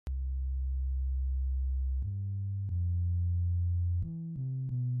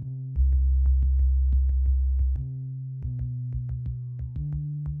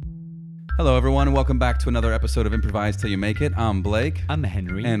Hello, everyone, and welcome back to another episode of Improvise Till You Make It. I'm Blake. I'm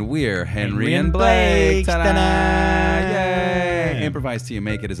Henry. And we're Henry and Blake. Ta-da! Ta-da! Yay! Improvise Till You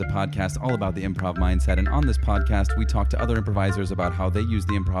Make It is a podcast all about the improv mindset. And on this podcast, we talk to other improvisers about how they use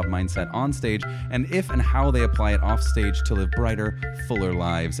the improv mindset on stage and if and how they apply it off stage to live brighter, fuller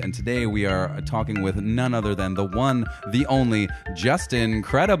lives. And today we are talking with none other than the one, the only, Justin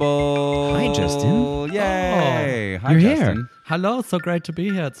Credible. Hi, Justin. Yay! Oh, Hi, you're Justin. here. Hello, so great to be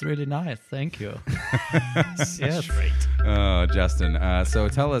here. It's really nice. Thank you. Yes. Great. Oh, Justin. So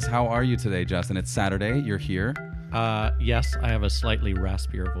tell us, how are you today, Justin? It's Saturday. You're here. Yes, I have a slightly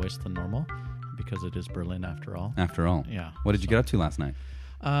raspier voice than normal because it is Berlin after all. After all. Yeah. What did you get up to last night?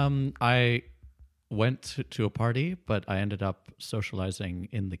 I went to a party, but I ended up socializing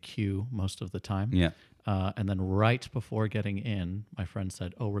in the queue most of the time. Yeah. And then right before getting in, my friend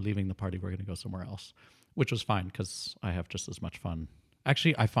said, "Oh, we're leaving the party. We're going to go somewhere else," which was fine because I have just as much fun.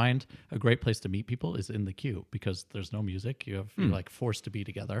 Actually, I find a great place to meet people is in the queue because there's no music. You're like forced to be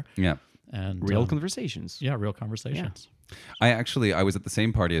together. Yeah. And Real conversations. Yeah, real conversations. I was at the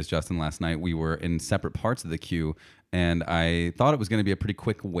same party as Justin last night. We were in separate parts of the queue, and I thought it was going to be a pretty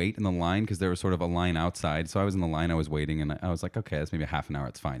quick wait in the line because there was sort of a line outside. So I was in the line, I was waiting, and I was like, okay, that's maybe half an hour,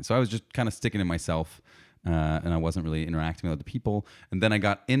 it's fine. So I was just kind of sticking to myself, and I wasn't really interacting with other people. And then I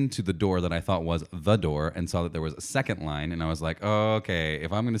got into the door that I thought was the door and saw that there was a second line, and I was like, oh, okay,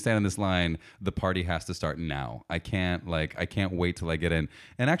 if I'm going to stand in this line, the party has to start now. I can't wait till I get in.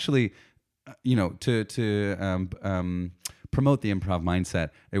 And actually, to promote the improv mindset,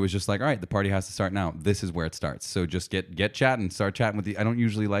 it was just like, all right, the party has to start now. This is where it starts. So just get chatting, start chatting with I don't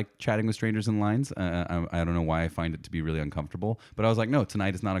usually like chatting with strangers in lines. I don't know why I find it to be really uncomfortable, but I was like, no,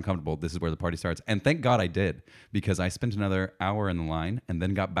 tonight is not uncomfortable. This is where the party starts. And thank God I did, because I spent another hour in the line and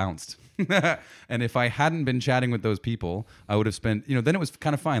then got bounced. And if I hadn't been chatting with those people, I would have spent, then it was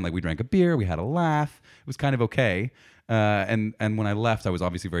kind of fine. Like we drank a beer, we had a laugh. It was kind of okay. And when I left, I was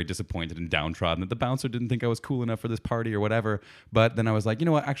obviously very disappointed and downtrodden that the bouncer didn't think I was cool enough for this party or whatever. But then I was like, you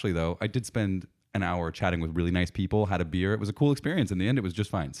know what? Actually, though, I did spend an hour chatting with really nice people, had a beer. It was a cool experience. In the end, it was just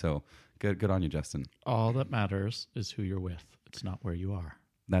fine. So good on you, Justin. All that matters is who you're with. It's not where you are.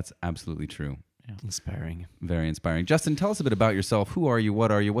 That's absolutely true. Yeah. Inspiring. Very inspiring. Justin, tell us a bit about yourself. Who are you?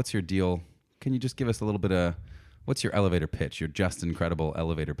 What are you? What's your deal? Can you just give us a little bit of, what's your elevator pitch, your Justin Credible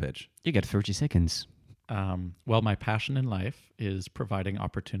elevator pitch? You get 30 seconds. Well, my passion in life is providing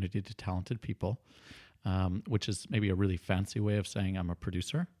opportunity to talented people, which is maybe a really fancy way of saying I'm a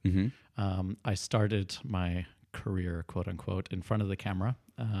producer. Mm-hmm. I started my career, quote unquote, in front of the camera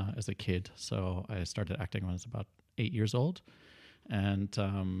as a kid. So I started acting when I was about 8 years old. And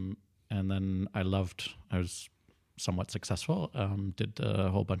then I was somewhat successful, did a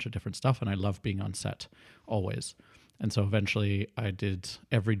whole bunch of different stuff, and I loved being on set always. And so eventually I did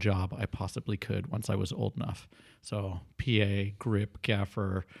every job I possibly could once I was old enough. So PA, grip,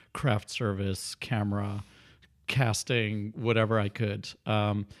 gaffer, craft service, camera, casting, whatever I could.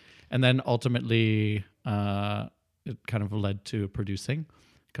 And then ultimately it kind of led to producing,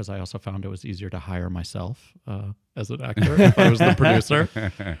 because I also found it was easier to hire myself as an actor if I was the producer.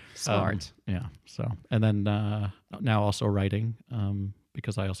 Smart. Yeah. So, and then now also writing,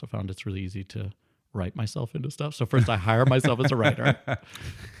 because I also found it's really easy to write myself into stuff. So first I hire myself as a writer,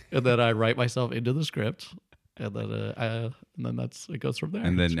 and then I write myself into the script, and then it goes from there.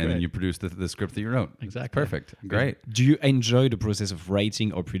 And then you produce the script that you wrote. Exactly. Perfect. Great. Do you enjoy the process of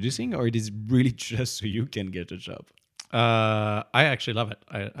writing or producing, or it is really just so you can get a job? I actually love it.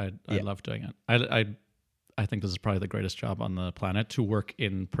 I love doing it. I think this is probably the greatest job on the planet, to work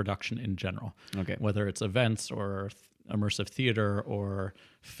in production in general. Okay. Whether it's events or immersive theater or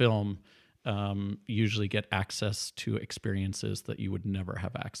film, usually get access to experiences that you would never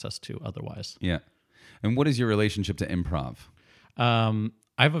have access to otherwise. Yeah. And what is your relationship to improv? I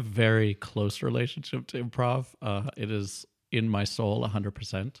have a very close relationship to improv. It is in my soul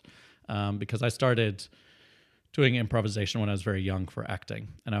 100%, because I started doing improvisation when I was very young for acting,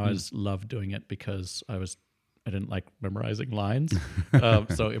 and I always loved doing it because I didn't like memorizing lines,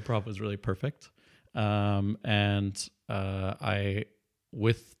 so improv was really perfect. And I,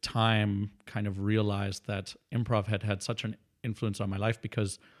 with time, kind of realized that improv had such an influence on my life,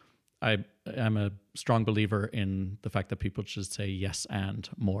 because I am a strong believer in the fact that people should say yes and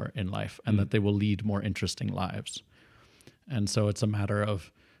more in life, and that they will lead more interesting lives. And so it's a matter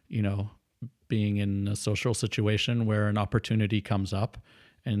of, being in a social situation where an opportunity comes up,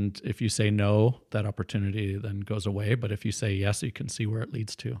 and if you say no, that opportunity then goes away. But if you say yes, you can see where it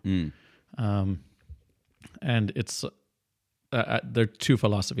leads to. And it's there are two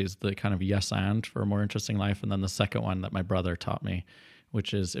philosophies: the kind of yes and for a more interesting life, and then the second one that my brother taught me,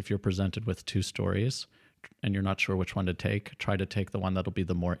 which is if you're presented with two stories and you're not sure which one to take, try to take the one that'll be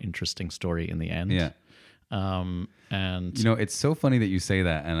the more interesting story in the end. Yeah. And You know, it's so funny that you say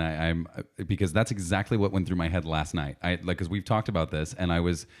that, and I'm because that's exactly what went through my head last night. Because we've talked about this, and I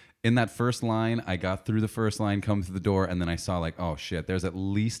was in that first line. I got through the first line, come through the door, and then I saw like, oh shit, there's at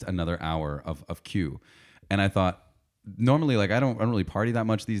least another hour of queue, and I thought. Normally, like I don't really party that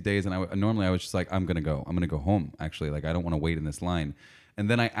much these days, and normally I was just like, I'm gonna go home. Actually, like I don't want to wait in this line. And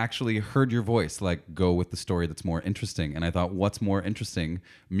then I actually heard your voice, like go with the story that's more interesting. And I thought, what's more interesting,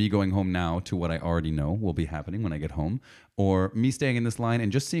 me going home now to what I already know will be happening when I get home, or me staying in this line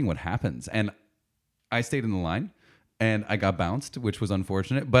and just seeing what happens. And I stayed in the line. And I got bounced, which was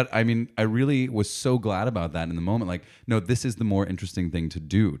unfortunate. But I mean, I really was so glad about that in the moment. Like, no, this is the more interesting thing to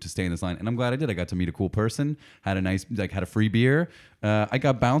do, to stay in this line. And I'm glad I did. I got to meet a cool person, had a free beer. I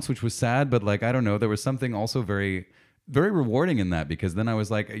got bounced, which was sad. But like, I don't know, there was something also very, very rewarding in that, because then I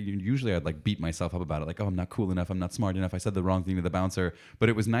was like, usually I'd like beat myself up about it. Like, oh, I'm not cool enough. I'm not smart enough. I said the wrong thing to the bouncer. But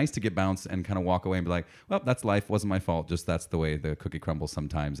it was nice to get bounced and kind of walk away and be like, well, that's life. Wasn't my fault. Just that's the way the cookie crumbles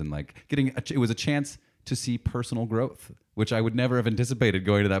sometimes. And like it was a chance to see personal growth, which I would never have anticipated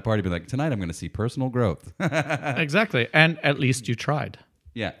going to that party. Be like, tonight I'm going to see personal growth. exactly, and at least you tried.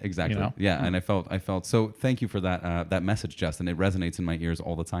 Yeah, exactly. You know? Yeah, and I felt so. Thank you for that message, Justin. It resonates in my ears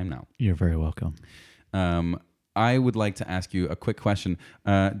all the time now. You're very welcome. I would like to ask you a quick question,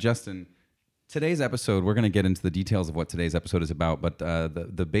 Justin. Today's episode, we're going to get into the details of what today's episode is about, but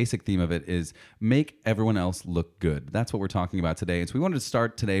the basic theme of it is make everyone else look good. That's what we're talking about today. And so we wanted to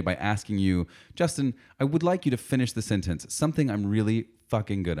start today by asking you, Justin, I would like you to finish the sentence. Something I'm really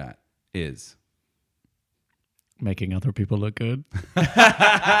fucking good at is... Making other people look good. Boom.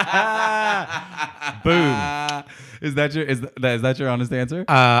 Is that your honest answer?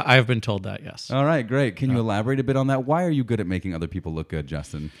 I've been told that, yes. All right, great. Can you elaborate a bit on that? Why are you good at making other people look good,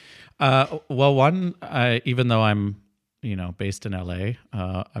 Justin? Well, one, even though I'm, based in LA,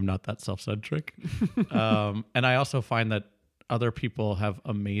 I'm not that self-centric. And I also find that other people have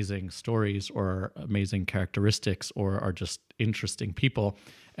amazing stories or amazing characteristics or are just interesting people.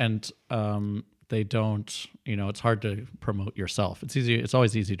 And they don't, it's hard to promote yourself. It's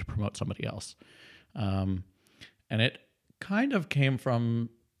always easy to promote somebody else. And it kind of came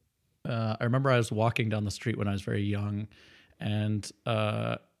from, I remember I was walking down the street when I was very young, and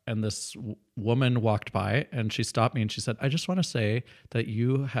this woman walked by and she stopped me and she said, I just want to say that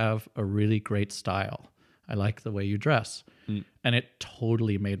you have a really great style. I like the way you dress. And it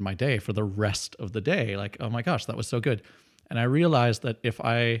totally made my day for the rest of the day. Like, oh my gosh, that was so good. And I realized that if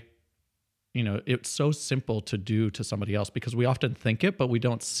it's so simple to do to somebody else, because we often think it, but we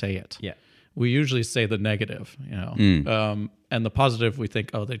don't say it. Yeah. We usually say the negative, and the positive, we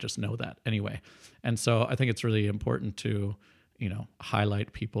think, oh, they just know that anyway. And so I think it's really important to,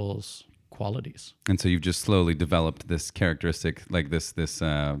 highlight people's qualities. And so you've just slowly developed this characteristic, like this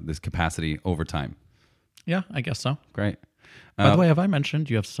capacity over time. Yeah, I guess so. Great. By the way, have I mentioned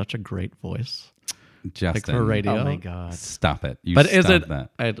you have such a great voice? Justin, Like for radio. Oh my God. Stop it. But is it?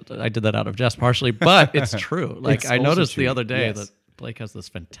 That. I did that out of jest partially, but it's true. Like It's I also noticed true. the other day Yes. that Blake has this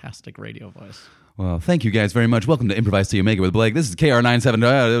fantastic radio voice. Well, thank you guys very much. Welcome to Improvise Till You Make It with Blake. This is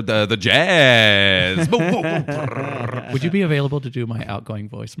KR97, the Jazz. Would you be available to do my outgoing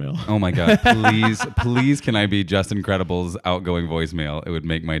voicemail? Oh my God, please can I be Just Incredible's outgoing voicemail? It would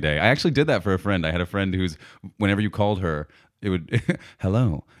make my day. I actually did that for a friend. I had a friend who's, whenever you called her, it would,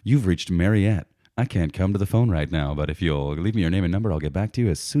 hello, you've reached Mariette. I can't come to the phone right now, but if you'll leave me your name and number, I'll get back to you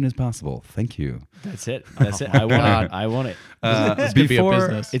as soon as possible. Thank you. That's it. That's it. I want God. it. I want it. This could be a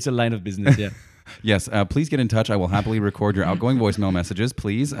business. It's a line of business. Yeah. Yes, please get in touch. I will happily record your outgoing voicemail messages.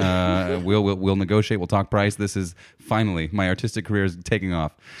 Please, we'll negotiate. We'll talk price. This is finally my artistic career is taking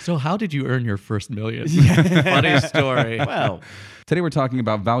off. So how did you earn your first million? Funny story. Well, Today we're talking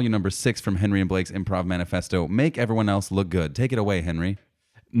about value number 6 from Henry and Blake's Improv Manifesto. Make everyone else look good. Take it away, Henry.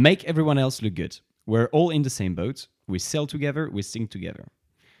 make everyone else look good. We're all in the same boat. We sail together, we sing together.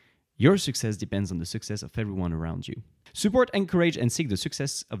 Your success depends on the success of everyone around you. Support, encourage, and seek the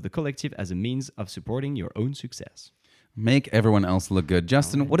success of the collective as a means of supporting your own success. Make everyone else look good.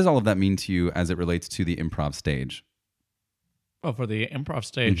 Justin, what does all of that mean to you as it relates to the improv stage? Well, for the improv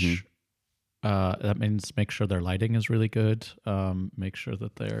stage, that means make sure their lighting is really good. Make sure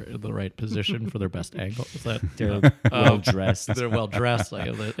that they're in the right position for their best angle. That They're well dressed. they're well dressed. Like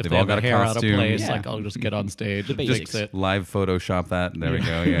if They've they all have got their a hair out of costume. place, Yeah. like I'll just get on stage The and fix basics. it. Live Photoshop that. There we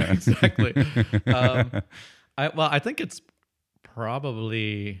go. Yeah. Exactly. I think it's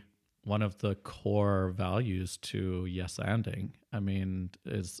probably one of the core values to yes-anding. I mean,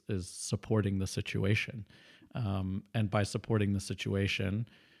 is supporting the situation. And by supporting the situation,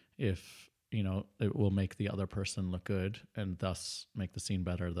 if it will make the other person look good and thus make the scene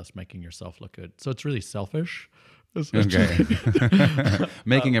better, thus making yourself look good. So it's really selfish. Okay.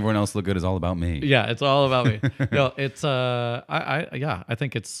 Making everyone else look good is all about me. Yeah, it's all about me. No, it's I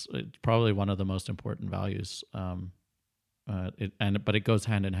think it's probably one of the most important values. But it goes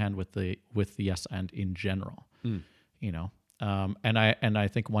hand in hand with the yes and in general. And I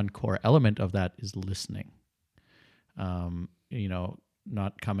think one core element of that is listening.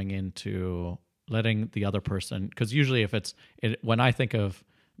 Not coming into letting the other person, because usually when I think of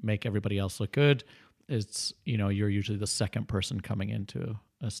make everybody else look good, it's, you're usually the second person coming into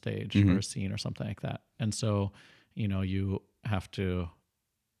a stage or a scene or something like that. And so, you have to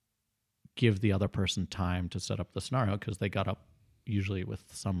give the other person time to set up the scenario because they got up usually with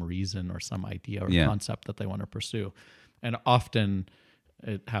some reason or some idea or concept that they want to pursue. And often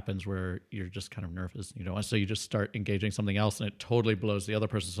it happens where you're just kind of nervous, so you just start engaging something else and it totally blows the other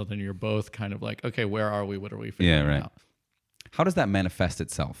person. So then you're both kind of like, okay, where are we? What are we figuring out? How does that manifest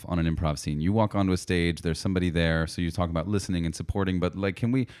itself on an improv scene? You walk onto a stage, there's somebody there, so you talk about listening and supporting, but like,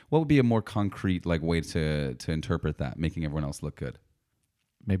 what would be a more concrete way to interpret that, making everyone else look good?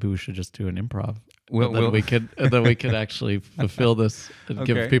 Maybe we should just do an improv. Then we could actually fulfill this and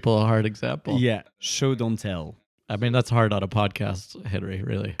give people a hard example. Yeah. Show, don't tell. I mean, that's hard on a podcast, Henry,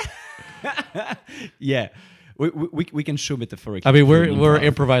 really. Yeah. We can show metaphorically. I mean, we're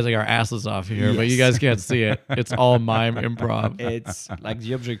improvising our asses off here, but you guys can't see it. It's all mime improv. It's like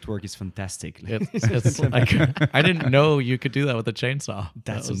the object work is fantastic. It's like, I didn't know you could do that with a chainsaw.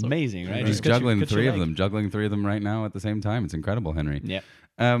 That's amazing, right? Just juggling three of them right now at the same time. It's incredible, Henry. Yeah.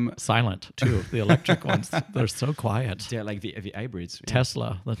 Silent too. The electric ones, they're so quiet. They're like the hybrids. The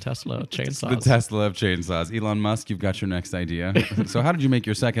Tesla chainsaws. The Tesla of chainsaws. Elon Musk, you've got your next idea. So how did you make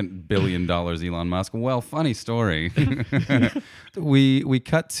your second $1 billion, Elon Musk? Well, funny story. We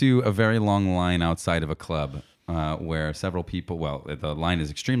cut to a very long line outside of a club where several people, the line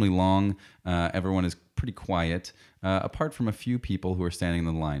is extremely long. Everyone is pretty quiet, apart from a few people who are standing in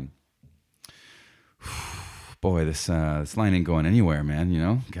the line. Boy, this line ain't going anywhere,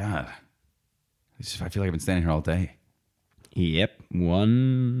 man, God. I feel like I've been standing here all day. Yep.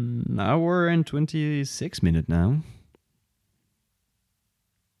 1 hour and 26 minutes now.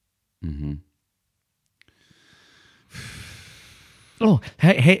 Mm-hmm. Oh,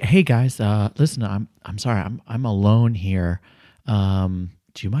 hey guys. Listen, I'm sorry. I'm alone here. Do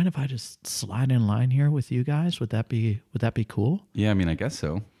you mind if I just slide in line here with you guys? Would that be cool? Yeah, I mean, I guess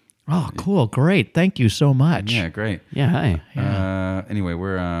so. Oh, cool. Great. Thank you so much. Yeah, great. Yeah, hi. Anyway,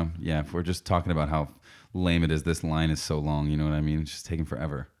 we're just talking about how lame it is. This line is so long, you know what I mean? It's just taking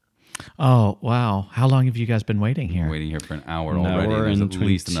forever. Oh, wow. How long have you guys been waiting here? Waiting here for an hour already. There's at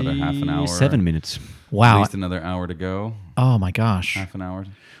least another half an hour. 7 minutes. Wow. At least another hour to go. Oh, my gosh. Half an hour.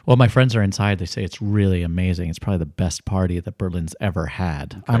 Well, my friends are inside. They say it's really amazing. It's probably the best party that Berlin's ever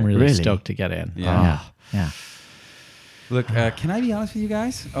had. Okay. I'm really stoked to get in. Yeah. Yeah. Look, can I be honest with you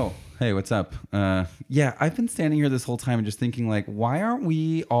guys? Oh, hey, what's up? Yeah, I've been standing here this whole time and just thinking, why aren't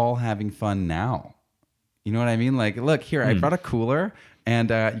we all having fun now? You know what I mean? Look, here, I brought a cooler, and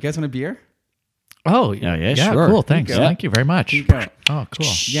you guys want a beer? Oh, yeah, sure. Cool, thanks. Thank you very much. Oh, cool.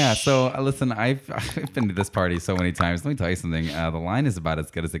 Yeah, so listen, I've been to this party so many times. Let me tell you something. The line is about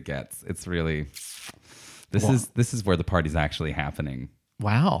as good as it gets. It's really... This is where the party's actually happening.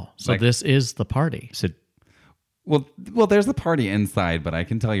 Wow. So this is the party. So... Well, there's the party inside, but I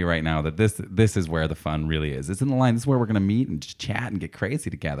can tell you right now that this is where the fun really is. It's in the line. This is where we're going to meet and just chat and get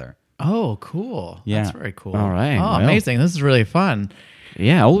crazy together. Oh, cool. Yeah. That's very cool. All right. Oh, amazing. This is really fun.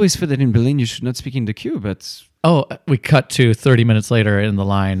 Yeah, I always feel that in Berlin you should not speak in the queue, but... Oh, we cut to 30 minutes later in the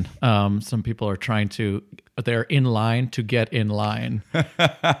line. Some people are they're in line to get in line.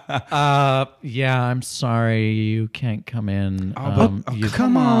 Yeah, I'm sorry, you can't come in.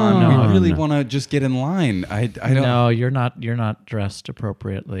 Come on. We really want to just get in line. I don't. No, you're not dressed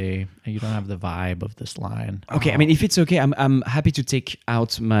appropriately. You don't have the vibe of this line. Okay, I mean, if it's okay, I'm happy to take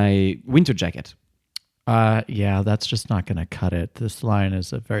out my winter jacket. Yeah, that's just not going to cut it. This line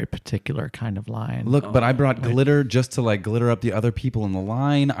is a very particular kind of line. Look, but I brought glitter just to glitter up the other people in the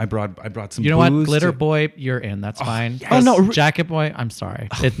line. I brought some. You know what, glitter boy, you're in. That's fine. Yes. Oh no, jacket boy, I'm sorry,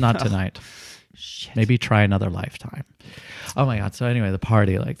 it's not tonight. Shit. Maybe try another lifetime. Oh my god! So anyway, the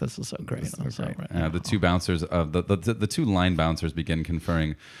party this is so great. The two bouncers of the two line bouncers begin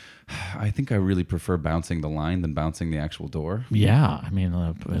conferring. I think I really prefer bouncing the line than bouncing the actual door. Yeah, I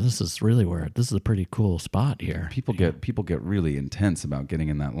mean, this is really weird. This is a pretty cool spot here. People get really intense about getting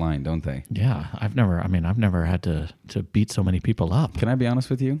in that line, don't they? Yeah, I've never had to beat so many people up. Can I be honest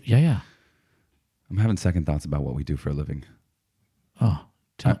with you? Yeah. I'm having second thoughts about what we do for a living. Oh,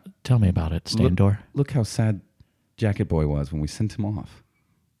 tell me about it, Steindor. Look how sad Jacket Boy was when we sent him off.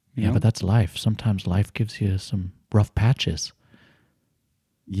 You Yeah, know? but that's life. Sometimes life gives you some rough patches.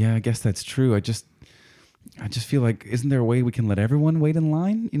 Yeah, I guess that's true. I just feel like, isn't there a way we can let everyone wait in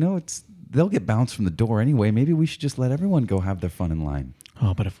line? You know, they'll get bounced from the door anyway. Maybe we should just let everyone go have their fun in line.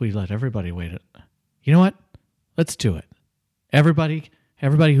 Oh, but if we let everybody wait it, you know what? Let's do it. Everybody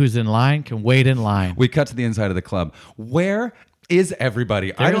who's in line can wait in line. We cut to the inside of the club. Where is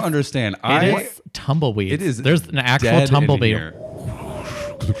everybody? I don't understand. It is tumbleweed. It is. There's an actual dead in tumbleweed. here.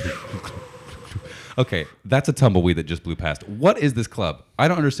 Okay, that's a tumbleweed that just blew past. What is this club? I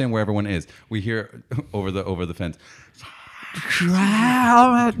don't understand where everyone is. We hear over the fence.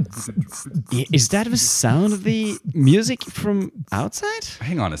 Is that the sound of the music from outside?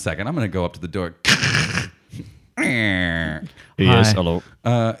 Hang on a second. I'm going to go up to the door. Yes, Hi. hello.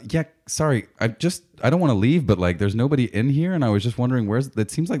 Yeah, sorry. I don't want to leave, but like, there's nobody in here, and I was just wondering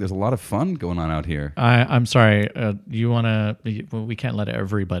it seems like there's a lot of fun going on out here. I'm sorry. You want to? We can't let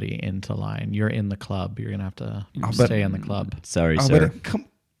everybody into line. You're in the club. You're gonna have to stay in the club. Sorry, Oh, sir. come.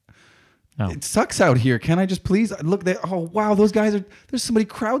 No. It sucks out here. Can I just please look? Oh wow, those guys are. There's somebody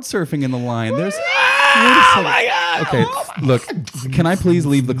crowd surfing in the line. There's. Oh my god. Okay, look. Can I please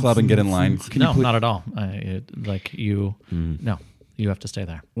leave the club and get in line? Can No, you please? not at all. No, you have to stay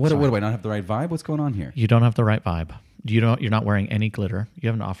there. What do I not have the right vibe? What's going on here? You don't have the right vibe. You're not wearing any glitter. You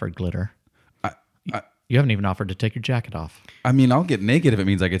haven't offered glitter. You haven't even offered to take your jacket off. I mean, I'll get naked if it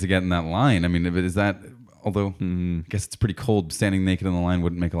means I get to get in that line. I mean, if it is that. Although, I guess it's pretty cold. Standing naked in the line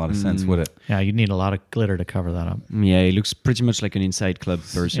wouldn't make a lot of sense, would it? Yeah, you need a lot of glitter to cover that up. Yeah, he looks pretty much like an inside club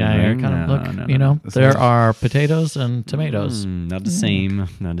person. Yeah, you're right? kind of No, look. no. There are potatoes and tomatoes. Not the same.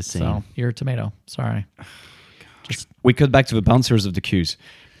 Not the same. So you're a tomato. Sorry. We cut back to the bouncers of the queues.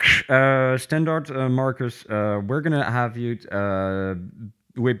 Standard, Marcus, we're gonna have you.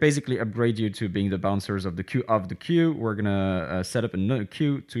 We basically upgrade you to being the bouncers of the queue. We're gonna set up another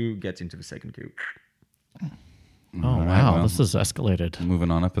queue to get into the second queue. Oh All right, wow, well, this is escalated.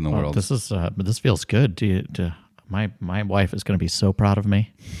 moving on up in the world. This is. But this feels good. My wife is going to be so proud of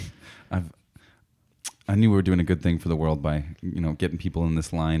me. I knew we were doing a good thing for the world by getting people in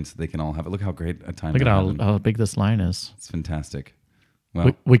this line so they can all have it. Look how great a time. Look at they're how having. big this line is. It's fantastic.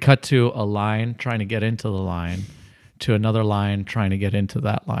 Well, We cut to a line trying to get into the line, to another line trying to get into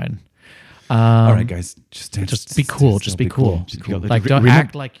that line. all right, guys, just Be cool. Just be cool. Just be cool. Like don't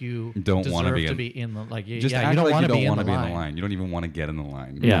act like you Don't wanna deserve be to in- be in the like. Just yeah, act you don't like want you to don't be in want to the be in line. the line. You don't even want to get in the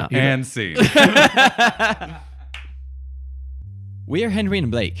line. Yeah. And see. We are Henry and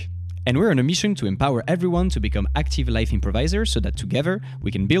Blake, and we're on a mission to empower everyone to become active life improvisers so that together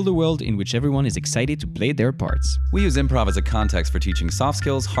we can build a world in which everyone is excited to play their parts. We use improv as a context for teaching soft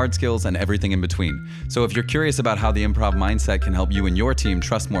skills, hard skills, and everything in between. So if you're curious about how the improv mindset can help you and your team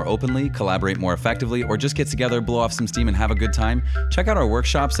trust more openly, collaborate more effectively, or just get together, blow off some steam, and have a good time, check out our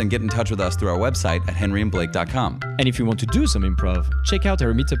workshops and get in touch with us through our website at henryandblake.com. And if you want to do some improv, check out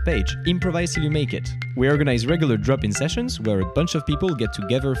our meetup page, Improvise Till You Make It. We organize regular drop-in sessions where a bunch of people get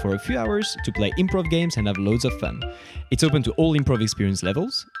together for a few hours to play improv games and have loads of fun. It's open to all improv experience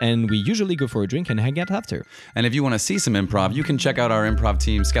levels, and we usually go for a drink and hang out after. And if you want to see some improv, you can check out our improv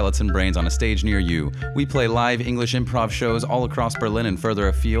team, Skeleton Brains, on a stage near you. We play live English improv shows all across Berlin and further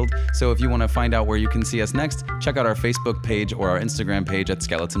afield. So if you want to find out where you can see us next, check out our Facebook page or our Instagram page at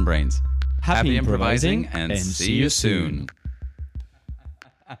Skeleton Brains. Happy improvising and see you soon.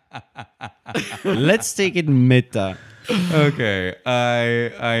 Let's take it meta. Okay,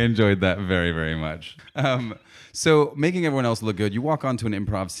 I enjoyed that very, very much. So making everyone else look good, you walk onto an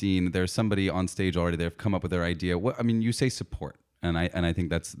improv scene, there's somebody on stage already, they've come up with their idea. You say support, and I think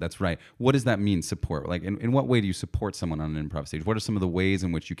that's right. What does that mean, support? Like, in what way do you support someone on an improv stage? What are some of the ways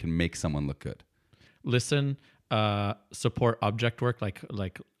in which you can make someone look good? Listen, support object work.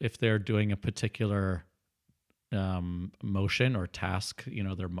 Like if they're doing a particular motion or task,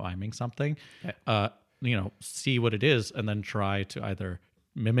 they're miming something. See what it is and then try to either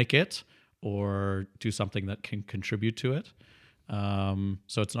mimic it or do something that can contribute to it.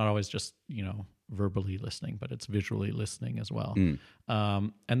 So it's not always just, verbally listening, but it's visually listening as well.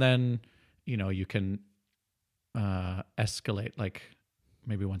 And then, you can escalate, like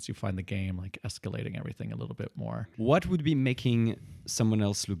maybe once you find the game, like escalating everything a little bit more. What would be making someone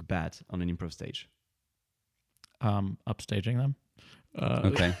else look bad on an improv stage? Upstaging them.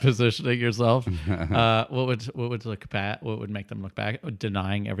 Okay. Positioning yourself. What would look bad? What would make them look bad?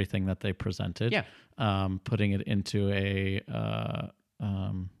 Denying everything that they presented. Yeah. Putting it into a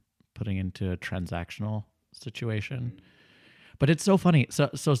transactional situation. But it's so funny.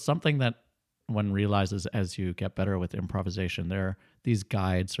 So something that one realizes as you get better with improvisation, there are these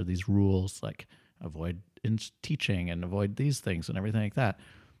guides or these rules like avoid teaching and avoid these things and everything like that.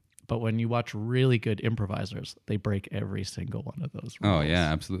 But when you watch really good improvisers, they break every single one of those rules. Oh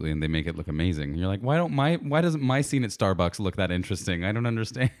yeah, absolutely, and they make it look amazing. You're like, why doesn't my scene at Starbucks look that interesting? I don't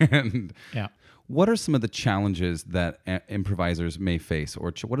understand. Yeah. What are some of the challenges that improvisers may face,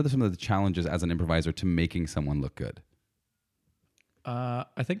 or what are some of the challenges as an improviser to making someone look good?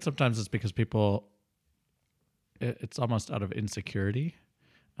 I think sometimes it's because people, it's almost out of insecurity,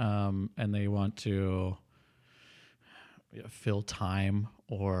 and they want to fill time,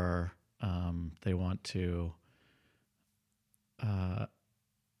 or they want to,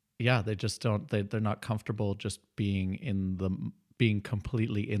 they just don't. They're not comfortable just being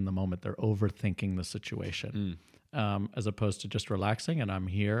completely in the moment. They're overthinking the situation, as opposed to just relaxing. And I'm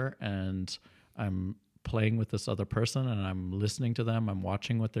here, and I'm playing with this other person, and I'm listening to them. I'm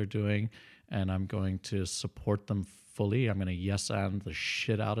watching what they're doing, and I'm going to support them fully. I'm going to yes and the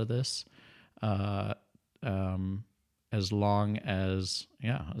shit out of this, as long as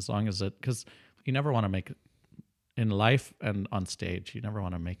it, because you never want to make, in life and on stage, you never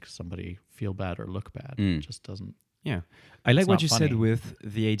want to make somebody feel bad or look bad. It just doesn't. Yeah, I like It's what not you funny. said with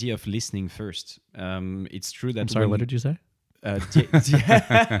the idea of listening first. It's true that. I'm sorry, when- what did you say?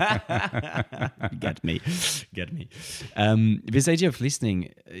 Get me. This idea of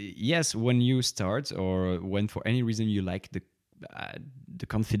listening, yes, when you start or when for any reason you like the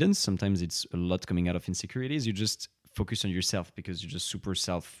confidence, sometimes it's a lot coming out of insecurities. You just focus on yourself because you're just super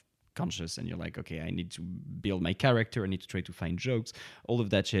self-conscious and you're like, okay, I need to build my character. I need to try to find jokes, all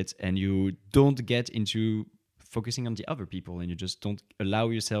of that shit. And you don't get into focusing on the other people, and you just don't allow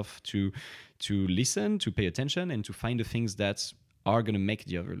yourself to listen, to pay attention, and to find the things that are going to make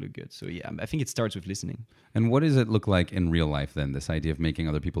the other look good. So yeah, I think it starts with listening. And what does it look like in real life then, this idea of making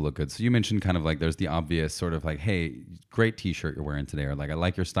other people look good? So you mentioned kind of like there's the obvious sort of like, hey, great t-shirt you're wearing today, or like, I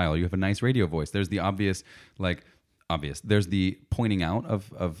like your style, you have a nice radio voice. There's the obvious. There's the pointing out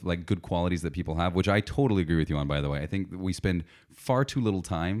of like good qualities that people have, which I totally agree with you on, by the way. I think that we spend far too little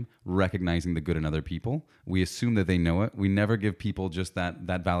time recognizing the good in other people. We assume that they know it. We never give people just that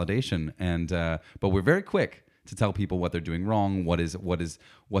validation. And but we're very quick to tell people what they're doing wrong,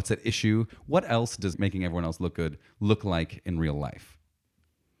 what's at issue. What else does making everyone else look good look like in real life?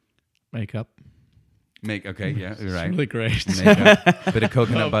 Makeup. Okay, yeah, you're It's right. really great. Makeup, bit of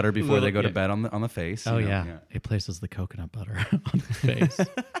coconut Oh, butter before they go to yeah. bed on the face. Oh you know, yeah. It places the coconut butter on the face.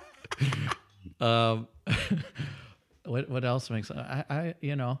 What else makes I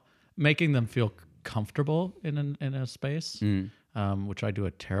making them feel comfortable in a space, which I do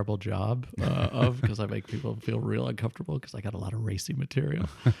a terrible job of, because I make people feel real uncomfortable because I got a lot of racy material.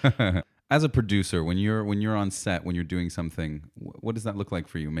 As a producer, when you're on set, when you're doing something, what does that look like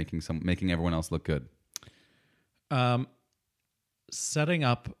for you? Making everyone else look good. Setting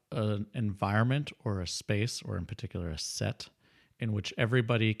up an environment or a space, or in particular a set, in which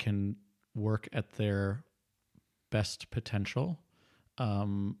everybody can work at their best potential,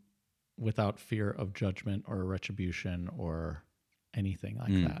 without fear of judgment or retribution or anything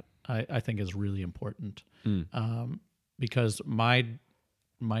like that, I think is really important. Because my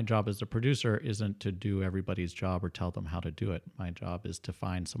job as a producer isn't to do everybody's job or tell them how to do it. My job is to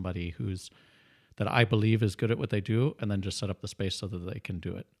find somebody that I believe is good at what they do, and then just set up the space so that they can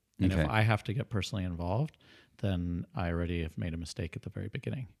do it. And Okay. if I have to get personally involved, then I already have made a mistake at the very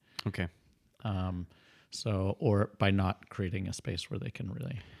beginning. Okay. Or by not creating a space where they can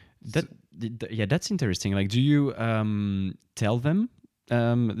really. That's interesting. Like, do you tell them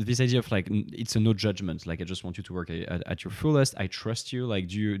this idea of like it's a no judgment? Like, I just want you to work at your fullest. I trust you. Like,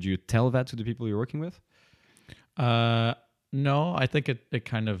 do you tell that to the people you're working with? No, I think it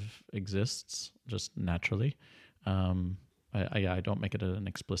kind of exists just naturally. I don't make it an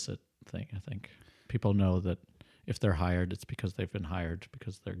explicit thing. I think people know that if they're hired, it's because they've been hired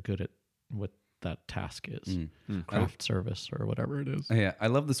because they're good at what that task is, craft service or whatever it is. Yeah, I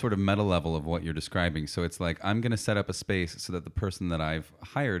love the sort of meta level of what you're describing. So it's like, I'm going to set up a space so that the person that I've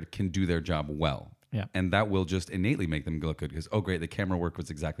hired can do their job well. Yeah. And that will just innately make them look good because, oh, great, the camera work was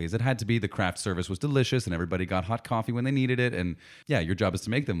exactly as it had to be. The craft service was delicious and everybody got hot coffee when they needed it. And yeah, your job is to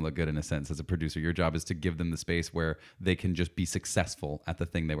make them look good in a sense as a producer. Your job is to give them the space where they can just be successful at the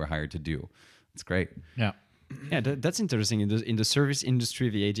thing they were hired to do. It's great. Yeah. Yeah, that's interesting. In the service industry,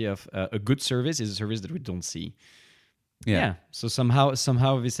 the idea of a good service is a service that we don't see. Yeah. So somehow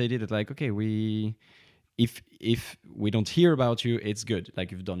this idea that like, okay, if we don't hear about you, it's good.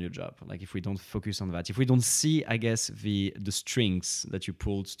 Like, you've done your job. Like, if we don't focus on that, if we don't see, I guess, the strings that you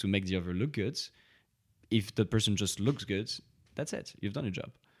pulled to make the other look good, if the person just looks good, that's it. You've done your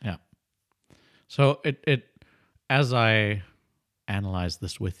job. Yeah. So it as I analyze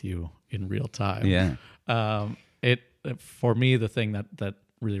this with you in real time, Yeah. It for me the thing that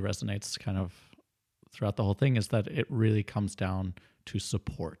really resonates kind of throughout the whole thing is that it really comes down to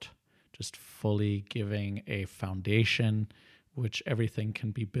support, just fully giving a foundation which everything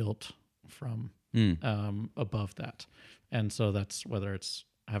can be built from above that. And so that's whether it's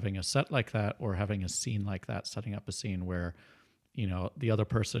having a set like that or having a scene like that, setting up a scene where, you know, the other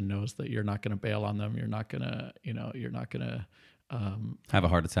person knows that you're not going to bail on them. You're not going to Have a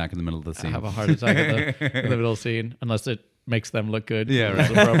heart attack in the middle of the scene. have a heart attack in the middle scene unless it makes them look good. Yeah, It's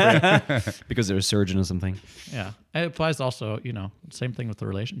appropriate. Because they're a surgeon or something. Yeah. And it applies also, you know, same thing with the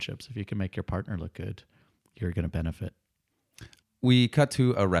relationships. If you can make your partner look good, you're going to benefit. We cut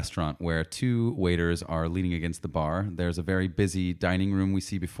to a restaurant where two waiters are leaning against the bar. There's a very busy dining room we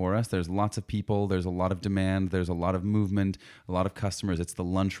see before us. There's lots of people. There's a lot of demand. There's a lot of movement, a lot of customers. It's the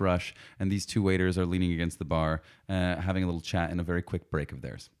lunch rush. And these two waiters are leaning against the bar, having a little chat in a very quick break of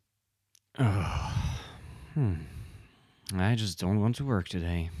theirs. I just don't want to work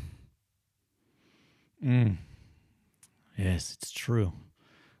today. Yes, it's true.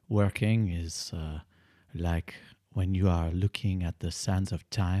 Working is like when you are looking at the sands of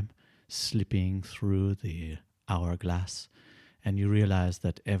time slipping through the hourglass and you realize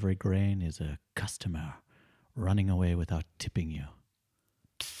that every grain is a customer running away without tipping you.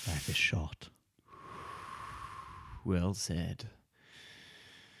 Life is short. Well said.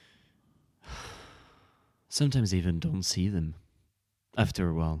 Sometimes I even don't see them. After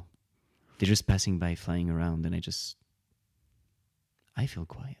a while, they're just passing by, flying around, and I feel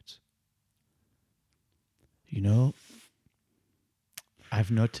quiet. You know,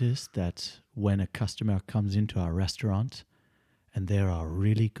 I've noticed that when a customer comes into our restaurant and they're a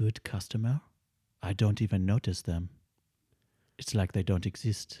really good customer, I don't even notice them. It's like they don't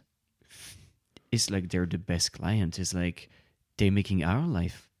exist. It's like they're the best client. It's like they're making our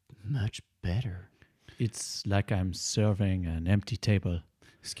life much better. It's like I'm serving an empty table.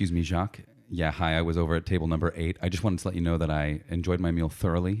 Excuse me, Jacques. Yeah, hi, I was over at table number 8. I just wanted to let you know that I enjoyed my meal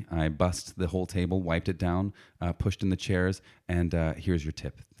thoroughly. I bussed the whole table, wiped it down, pushed in the chairs, and here's your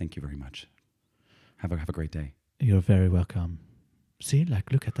tip. Thank you very much. Have a great day. You're very welcome. See,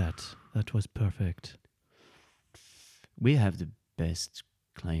 like, look at that. That was perfect. We have the best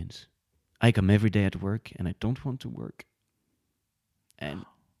clients. I come every day at work, and I don't want to work. And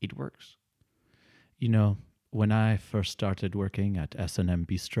it works. You know, when I first started working at S&M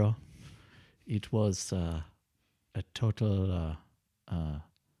Bistro, it was a total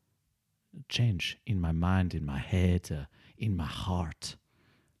change in my mind, in my head, in my heart,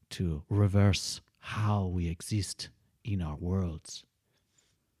 to reverse how we exist in our worlds.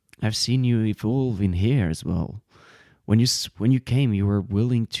 I've seen you evolve in here as well. When you came, you were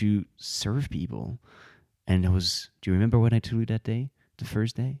willing to serve people, and do you remember what I told you that day, the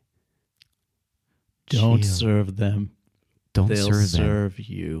first day? Don't Chill. serve them. Don't They'll serve them. serve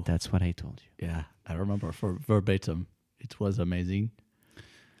you. That's what I told you. Yeah, I remember for verbatim. It was amazing.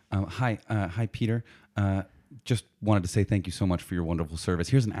 Hi, Peter. Just wanted to say thank you so much for your wonderful service.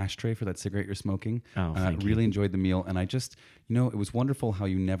 Here's an ashtray for that cigarette you're smoking. Oh, thank really you. enjoyed the meal, and I just, it was wonderful how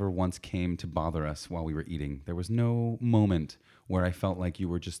you never once came to bother us while we were eating. There was no moment where I felt like you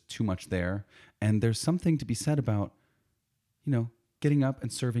were just too much there. And there's something to be said about, getting up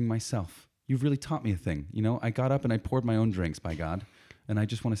and serving myself. You've really taught me a thing. I got up and I poured my own drinks, by God. And I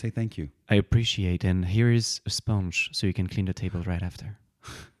just want to say thank you. I appreciate, and here is a sponge so you can clean the table right after.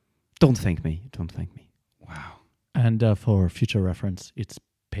 Don't thank me. Don't thank me. Wow. And for future reference, it's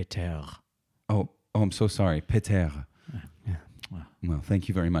Peter. Oh, I'm so sorry. Peter. Yeah. Well, thank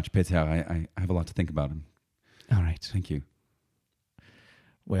you very much, Peter. I have a lot to think about him. All right. Thank you.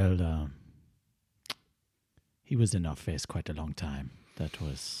 Well, he was in our face quite a long time. That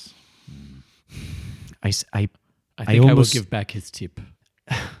was... I think I will almost give back his tip.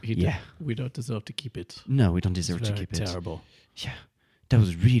 Yeah. We don't deserve to keep it. No, we don't It's deserve to very keep it. terrible. Yeah, that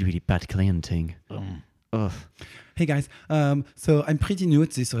was really, really bad clienting. Ugh. Hey guys, so I'm pretty new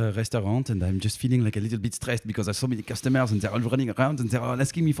at this restaurant and I'm just feeling like a little bit stressed because there's so many customers and they're all running around and they're all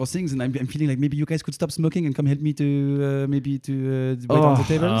asking me for things and I'm feeling like maybe you guys could stop smoking and come help me to wait on the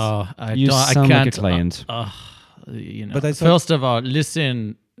tables. You sound like a client. But I thought- First of all,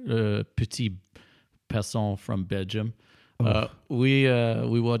 listen, petit person from Belgium. We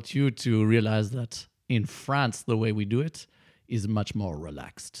want you to realize that in France, the way we do it is much more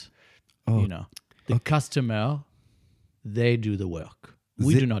relaxed. The customer, they do the work.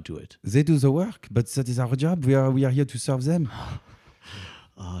 We do not do it. They do the work, but that is our job. We are here to serve them.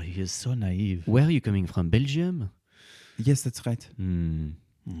 Oh, he is so naive. Where are you coming from? Belgium? Yes, that's right.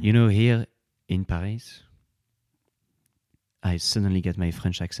 You know, here In Paris, I suddenly get my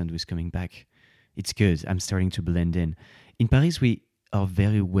French accent was coming back. It's good. I'm starting to blend in. In Paris, we are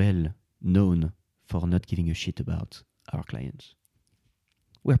very well known for not giving a shit about our clients.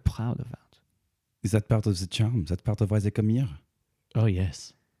 We're proud of that. Is that part of the charm? Is that part of why they come here? Oh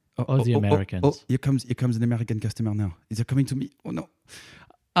yes. Oh, the Americans. Oh, here comes an American customer now. Is he coming to me? Oh no.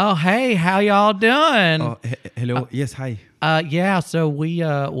 Oh, hey, how y'all doing? Oh, hello. Yes, hi. Yeah, so we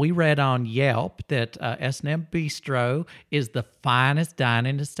read on Yelp that S&M Bistro is the finest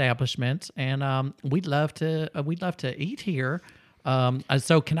dining establishment, and we'd love to eat here.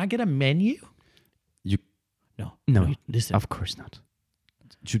 So can I get a menu? You No, listen. of course not.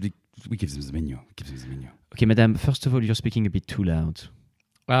 should we give them the menu? Okay, madame, first of all, you're speaking a bit too loud.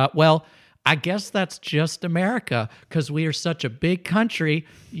 Well, I guess that's just America because we are such a big country.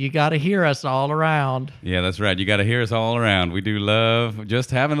 You got to hear us all around. Yeah, that's right. You got to hear us all around. We do love just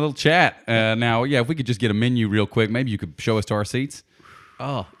having a little chat. Now, yeah, if we could just get a menu real quick, maybe you could show us to our seats.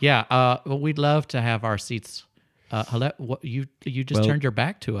 Oh, yeah. Well, we'd love to have our seats. Hello, what, you just turned your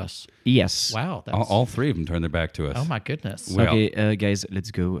back to us. Yes. Wow. That's, All three of them turned their back to us. oh, my goodness. Well- Okay, guys,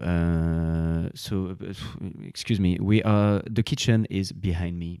 let's go. Excuse me. The kitchen is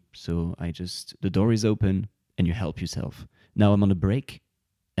behind me, so the door is open, and you help yourself. Now I'm on a break,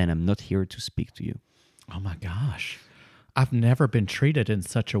 and I'm not here to speak to you. Oh, my gosh. I've never been treated in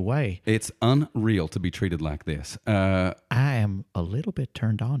such a way. It's unreal to be treated like this. I am a little bit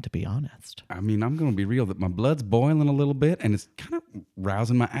turned on, to be honest. I mean, I'm going to be real that my blood's boiling a little bit, and it's kind of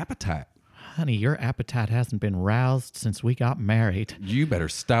rousing my appetite. Honey, your appetite hasn't been roused since we got married. You better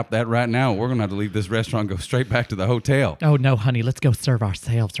stop that right now. We're going to have to leave this restaurant and go straight back to the hotel. Oh, no, honey. Let's go serve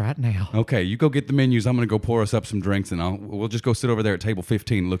ourselves right now. Okay, you go get the menus. I'm going to go pour us up some drinks, and we'll just go sit over there at table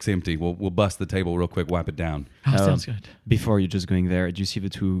 15. It looks empty. We'll bust the table real quick, wipe it down. Oh, sounds good. Before you're just going there, do you see the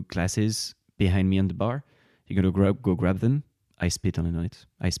two glasses behind me on the bar? You're gonna go grab them. I spit it on it.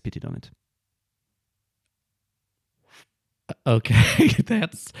 Okay,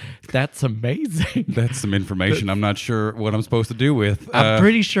 that's amazing. That's some information I'm not sure what I'm supposed to do with. I'm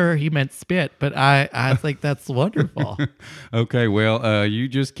pretty sure he meant spit, but I think that's wonderful. Okay, well, you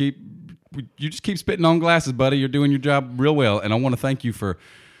just keep spitting on glasses, buddy. You're doing your job real well, and I want to thank you for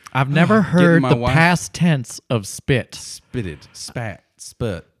I've never getting heard my the wife- past tense of spit. spitted, spat,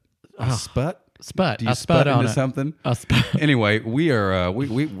 sput, a sput. Sput. Do you I sput on into it. something? A sput. Anyway,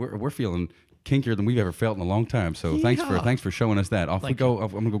 we're feeling kinkier than we've ever felt in a long time. So thanks for showing us that. Off we go. I'm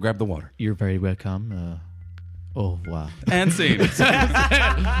gonna go grab the water. You're very welcome. Au revoir. And scene.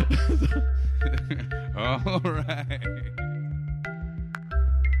 All right.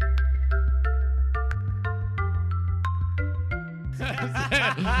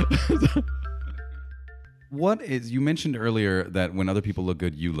 What is, you mentioned earlier that when other people look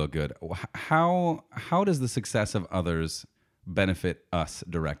good, you look good. How does the success of others benefit us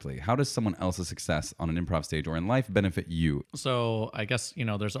directly? How does someone else's success on an improv stage or in life benefit you? So I guess,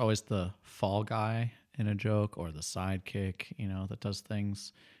 there's always the fall guy in a joke or the sidekick, that does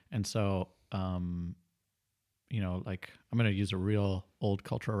things. And so, like I'm going to use a real old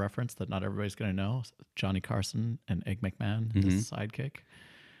cultural reference that not everybody's going to know. Johnny Carson and Egg McMahon, the sidekick.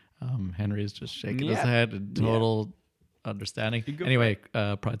 Henry is just shaking his head in total understanding. Anyway,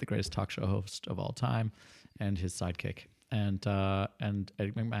 probably the greatest talk show host of all time and his sidekick. And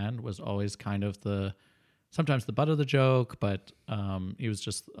Egg McMahon was always kind of sometimes the butt of the joke, but he was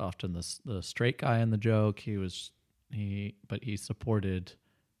just often the straight guy in the joke. He supported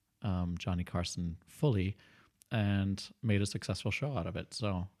Johnny Carson fully and made a successful show out of it.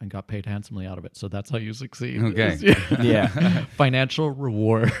 And got paid handsomely out of it. So that's how you succeed. Okay. Yeah. Financial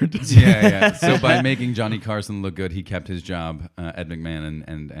reward. Yeah. So by making Johnny Carson look good, he kept his job, Ed McMahon,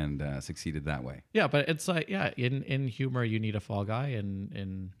 and succeeded that way. Yeah, but it's like, in humor, you need a fall guy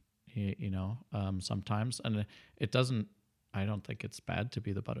sometimes. And I don't think it's bad to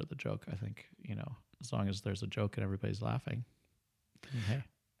be the butt of the joke. I think, as long as there's a joke and everybody's laughing. Hey.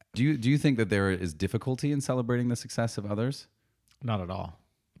 Do you think that there is difficulty in celebrating the success of others? Not at all.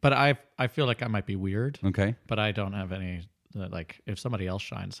 But I feel like I might be weird. Okay. But I don't have any, if somebody else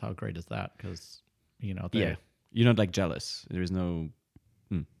shines, how great is that? Because, Yeah. You're not like jealous. There is no.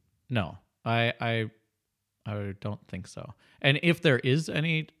 No, I don't think so. And if there is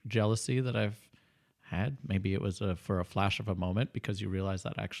any jealousy that I've had, maybe it was for a flash of a moment because you realize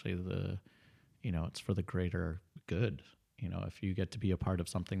that actually it's for the greater good. If you get to be a part of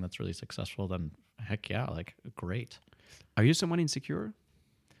something that's really successful, then heck yeah, great. Are you someone insecure?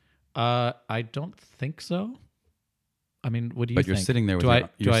 I don't think so. I mean, what do you But think? you're sitting there with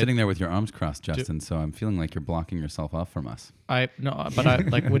sitting there with your arms crossed, Justin. So I'm feeling like you're blocking yourself off from us. Like,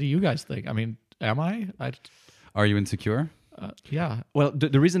 what do you guys think? I mean, am I? Are you insecure? Yeah. Well,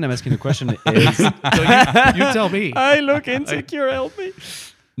 the reason I'm asking the question is So you tell me. I look insecure. Help me.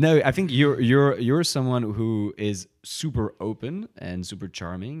 No, I think you're someone who is super open and super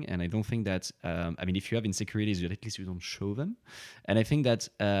charming, and I don't think that. I mean, if you have insecurities, at least you don't show them. And I think that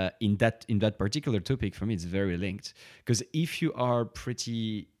in that particular topic, for me, it's very linked, because if you are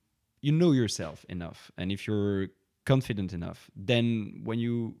pretty, you know yourself enough, and if you're confident enough, then when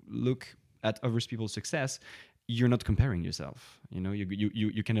you look at other people's success, you're not comparing yourself. You know,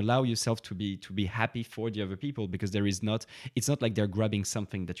 you can allow yourself to be happy for the other people, because it's not like they're grabbing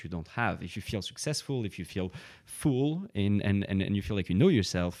something that you don't have. If you feel successful, if you feel full and you feel like you know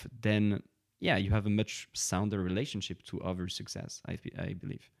yourself, then yeah, you have a much sounder relationship to other success, I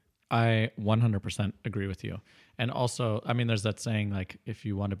believe. I 100% agree with you. And also, I mean, there's that saying, like, if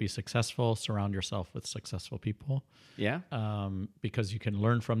you want to be successful, surround yourself with successful people. Yeah. Because you can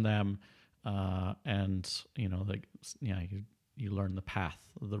learn from them. And you know, like, yeah, you learn the path,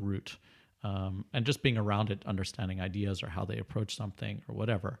 the route, and just being around it, understanding ideas or how they approach something or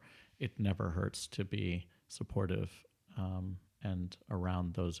whatever. It never hurts to be supportive and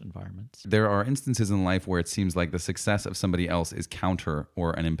around those environments. There are instances in life where it seems like the success of somebody else is counter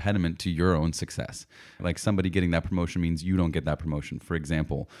or an impediment to your own success. Like somebody getting that promotion means you don't get that promotion, for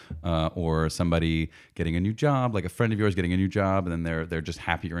example, or somebody getting a new job, like a friend of yours getting a new job, and then they're just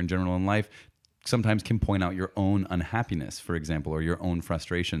happier in general in life. Sometimes can point out your own unhappiness, for example, or your own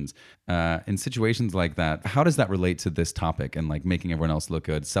frustrations. In situations like that, how does that relate to this topic and like making everyone else look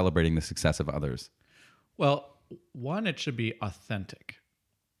good, celebrating the success of others? Well, one, it should be authentic.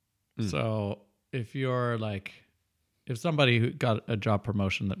 So if you're like, if somebody who got a job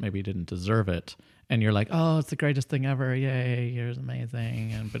promotion that maybe didn't deserve it, and you're like, oh, it's the greatest thing ever, yay, you're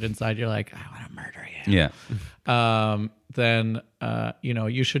amazing, but inside you're like, I want to murder you. Yeah. Then you know,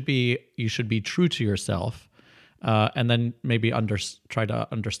 you should be true to yourself, and then maybe try to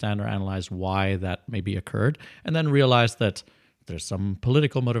understand or analyze why that maybe occurred, and then realize that there's some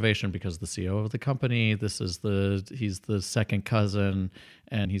political motivation because the CEO of the company, he's the second cousin,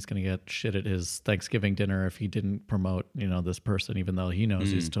 and he's going to get shit at his Thanksgiving dinner if he didn't promote, you know, this person, even though he knows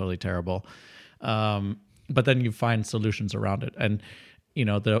he's totally terrible. But then you find solutions around it, and you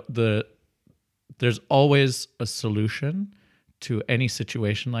know, there's always a solution to any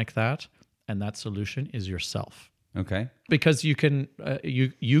situation like that, and that solution is yourself. Okay. Because you can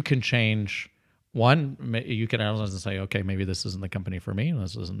you can change. One, you can analyze and say, okay, maybe this isn't the company for me.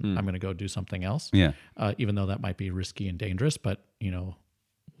 This isn't. I'm going to go do something else. Yeah. Even though that might be risky and dangerous, but you know,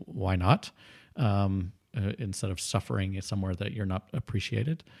 why not? Instead of suffering somewhere that you're not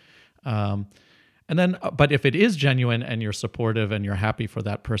appreciated. And then, but if it is genuine and you're supportive and you're happy for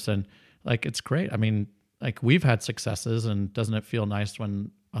that person, like, it's great. I mean, like, we've had successes, and doesn't it feel nice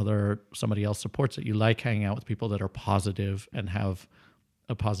when somebody else supports it? You like hanging out with people that are positive and have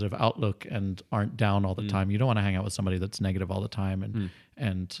a positive outlook and aren't down all the time. You don't want to hang out with somebody that's negative all the time.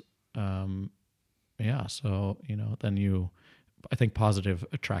 Yeah. So, you know, then I think positive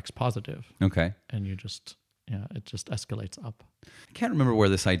attracts positive. Okay. And it just escalates up. I can't remember where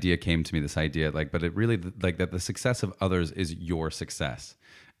this idea came to me, but it really, like, that the success of others is your success.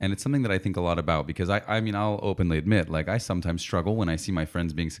 And it's something that I think a lot about, because I mean, I'll openly admit, like, I sometimes struggle when I see my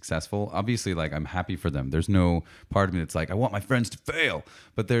friends being successful. Obviously, like, I'm happy for them. There's no part of me that's like, I want my friends to fail.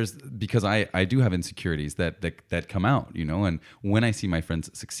 But because I do have insecurities that come out, you know, and when I see my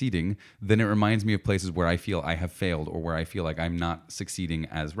friends succeeding, then it reminds me of places where I feel I have failed, or where I feel like I'm not succeeding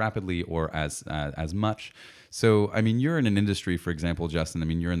as rapidly or as much. So, I mean, you're in an industry, for example, Justin, I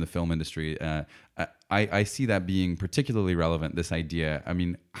mean, you're in the film industry. I see that being particularly relevant, this idea. I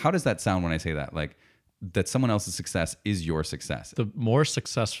mean, how does that sound when I say that? Like, that someone else's success is your success. The more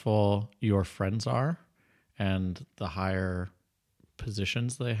successful your friends are, and the higher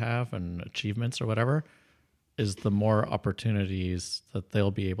positions they have and achievements or whatever, is the more opportunities that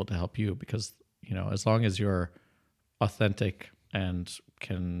they'll be able to help you. Because, you know, as long as you're authentic and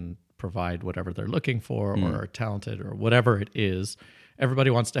can provide whatever they're looking for, or are talented, or whatever it is, everybody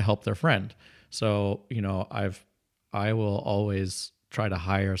wants to help their friend. So, you know, I will always try to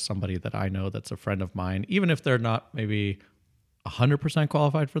hire somebody that I know that's a friend of mine, even if they're not maybe 100%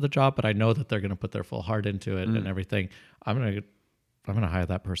 qualified for the job, but I know that they're going to put their full heart into it and everything. I'm going to hire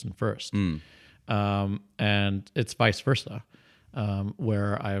that person first. And it's vice versa,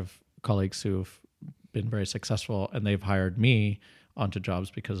 where I have colleagues who've been very successful, and they've hired me onto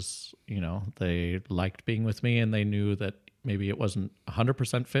jobs because, you know, they liked being with me, and they knew that maybe it wasn't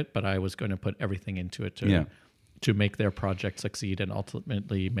 100% fit, but I was going to put everything into it to make their project succeed and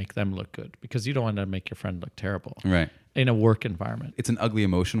ultimately make them look good, because you don't want to make your friend look terrible Right. in a work environment. It's an ugly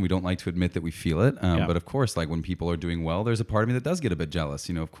emotion. We don't like to admit that we feel it. Yeah. But of course, like when people are doing well, there's a part of me that does get a bit jealous,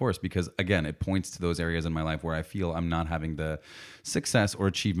 of course, because again, it points to those areas in my life where I feel I'm not having the success or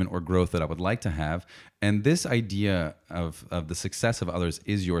achievement or growth that I would like to have. And this idea of the success of others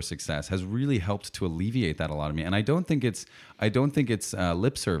is your success has really helped to alleviate that a lot of me. And I don't think it's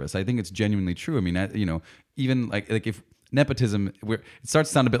lip service. I think it's genuinely true. I mean, even like if nepotism, it starts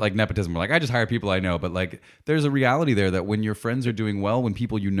to sound a bit like nepotism. We're like, I just hire people I know, but like there's a reality there that when your friends are doing well, when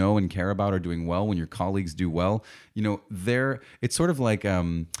people you know and care about are doing well, when your colleagues do well, it's sort of like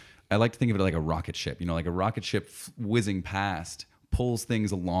I like to think of it like a rocket ship. Like a rocket ship whizzing past pulls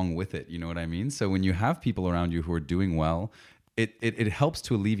things along with it. You know what I mean? So when you have people around you who are doing well, it helps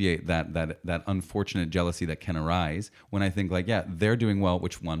to alleviate that unfortunate jealousy that can arise when I think like, yeah, they're doing well,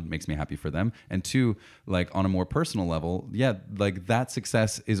 which one makes me happy for them. And two, like on a more personal level, yeah, like that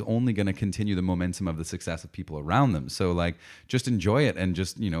success is only going to continue the momentum of the success of people around them. So like just enjoy it and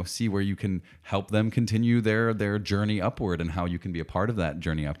just, see where you can help them continue their journey upward and how you can be a part of that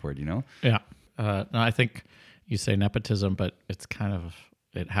journey upward, Yeah. No, I think you say nepotism, but it's kind of,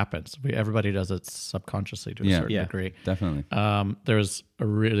 it happens. Everybody does it subconsciously to a certain degree. Definitely. There's a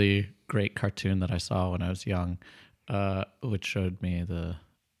really great cartoon that I saw when I was young, which showed me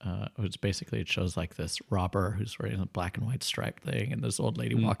it shows like this robber who's wearing a black and white striped thing, and this old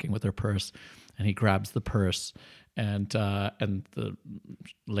lady walking with her purse, and he grabs the purse, and the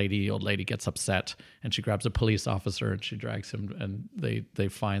old lady gets upset, and she grabs a police officer and she drags him, and they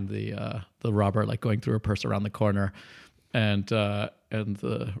find the robber like going through her purse around the corner. And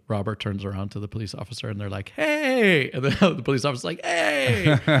the robber turns around to the police officer and they're like, "Hey!" And the police officer's like,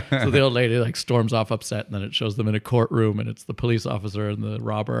 "Hey!" So the old lady like storms off upset, and then it shows them in a courtroom, and it's the police officer and the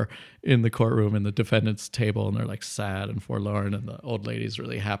robber in the courtroom in the defendant's table, and they're like sad and forlorn, and the old lady's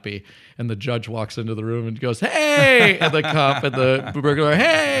really happy. And the judge walks into the room and goes, "Hey!" And the cop and the burglar,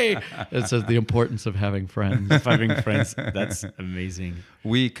 "Hey!" It says the importance of having friends. Having friends, that's amazing.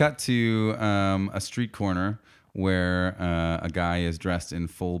 We cut to a street corner where a guy is dressed in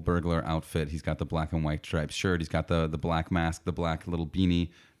full burglar outfit. He's got the black and white striped shirt. He's got the black mask, the black little beanie,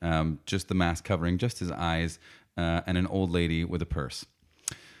 just the mask covering just his eyes, and an old lady with a purse.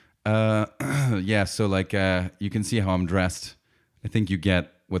 Yeah, so like you can see how I'm dressed. I think you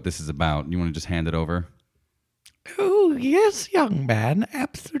get what this is about. You want to just hand it over? Oh, yes, young man,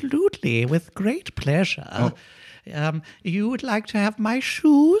 absolutely, with great pleasure. You would like to have my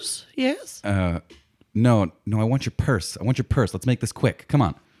shoes, yes? No, I want your purse. Let's make this quick. Come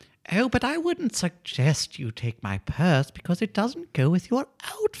on. Oh, but I wouldn't suggest you take my purse because it doesn't go with your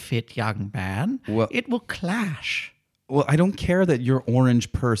outfit, young man. Well- it will clash. Well, I don't care that your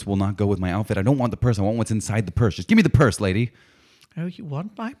orange purse will not go with my outfit. I don't want the purse. I want what's inside the purse. Just give me the purse, lady. Oh, you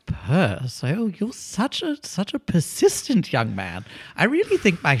want my purse? Oh, you're such a persistent young man. I really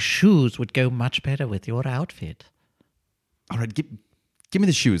think my shoes would go much better with your outfit. All right, give me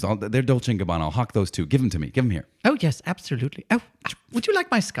the shoes. They're Dolce & Gabbana. I'll hawk those two. Give them to me. Give them here. Oh, yes, absolutely. Oh, would you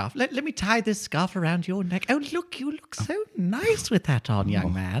like my scarf? Let me tie this scarf around your neck. Oh, look, you look so nice with that on,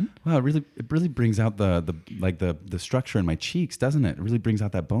 young man. Wow, it really brings out the structure in my cheeks, doesn't it? It really brings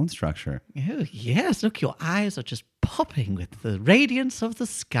out that bone structure. Oh, yes, look, your eyes are just popping with the radiance of the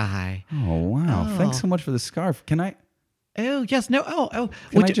sky. Oh, wow. Thanks so much for the scarf. Can I Oh, yes, no,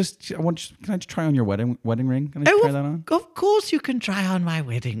 Can I just try on your wedding ring? Can I try that on? Of course you can try on my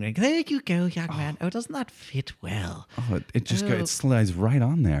wedding ring. There you go, young man. Oh, doesn't that fit well? Oh, it slides right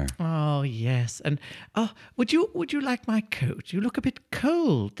on there. Oh, yes. And would you like my coat? You look a bit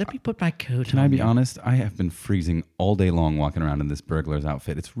cold. Let me put my coat on. Can I be you. honest? I have been freezing all day long walking around in this burglar's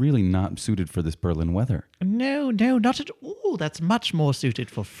outfit. It's really not suited for this Berlin weather. No, not at all. That's much more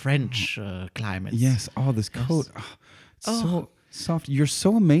suited for French climates. Yes. Oh, this coat. So soft. You're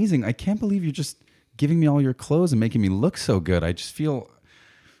so amazing. I can't believe you're just giving me all your clothes and making me look so good. I just feel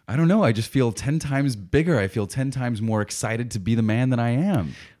 10 times bigger. I feel 10 times more excited to be the man that I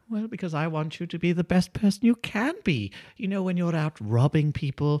am. Well, because I want you to be the best person you can be. You know, when you're out robbing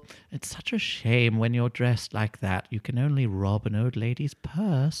people, it's such a shame when you're dressed like that. You can only rob an old lady's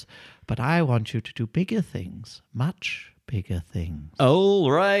purse. But I want you to do bigger things, much bigger things. All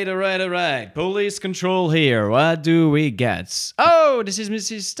right. Police control here. What do we get? Oh, this is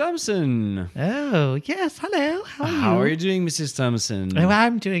Mrs. Thompson. Oh, yes. Hello. How are you doing, Mrs. Thompson? Oh,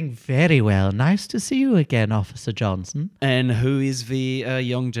 I'm doing very well. Nice to see you again, Officer Johnson. And who is the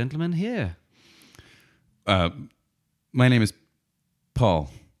young gentleman here? My name is Paul.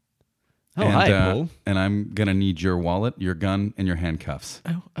 Oh, hi, Paul. And I'm going to need your wallet, your gun, and your handcuffs.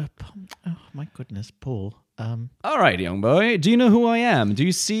 Oh, my goodness, Paul. All right, young boy. Do you know who I am? Do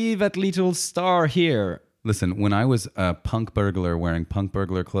you see that little star here? Listen, when I was a punk burglar wearing punk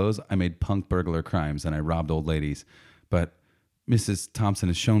burglar clothes, I made punk burglar crimes and I robbed old ladies. But Mrs. Thompson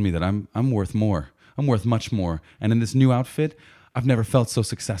has shown me that I'm worth more. I'm worth much more. And in this new outfit, I've never felt so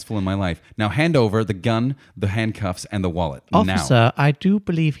successful in my life. Now hand over the gun, the handcuffs, and the wallet. Officer, Now. I do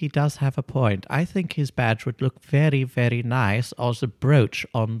believe he does have a point. I think his badge would look very, very nice as a brooch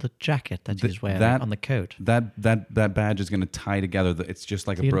on the jacket that he's wearing, on the coat. That badge is going to tie together. It's just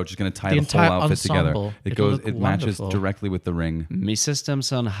like a brooch. It's going to tie the the whole entire outfit together. ensemble. It It'll goes. look It matches wonderful. directly with the ring. Mrs.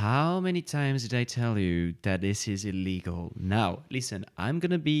 Thompson, how many times did I tell you that this is illegal? Now, listen, I'm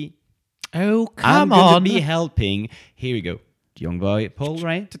going to be... Oh, I'm come going on. to be helping. Here we go. Young boy, Paul,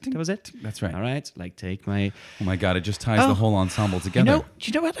 right? That was it? That's right. All right, like take my... Oh my God! It just ties the whole ensemble together.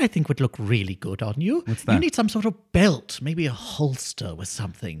 Do you know what I think would look really good on you? What's that? You need some sort of belt, maybe a holster with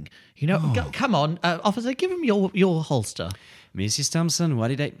something. Come on, officer, give him your holster. Mrs. Thompson, what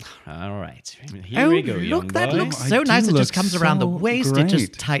did I... All right, here we go, young look, that boy. looks I so do nice. It look just comes around the so waist. It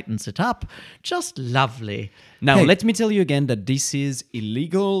just great. tightens it up. Just lovely. Now, Hey. let me tell you again that this is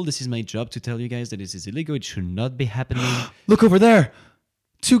illegal. This is my job to tell you guys that this is illegal. It should not be happening. Look over there.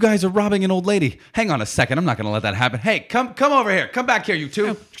 Two guys are robbing an old lady. Hang on a second. I'm not going to let that happen. Hey, come over here. Come back here, you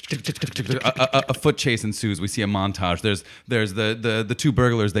two. A foot chase ensues. We see a montage. There's the two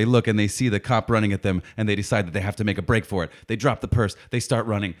burglars. They look and they see the cop running at them, and they decide that they have to make a break for it. They drop the purse. They start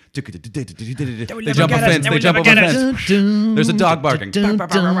running. They jump a fence. They jump over a fence. There's a dog barking. They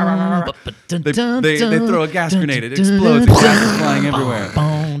throw a gas grenade. It explodes. The gas is flying everywhere.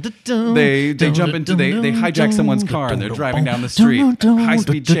 They hijack someone's car and they're driving down the street.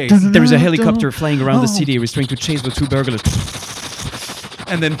 High-speed chase. There is a helicopter flying around the city. It was trying to chase the two burglars.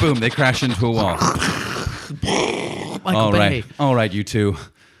 And then boom, they crash into a wall. Michael Bay. All right, you two.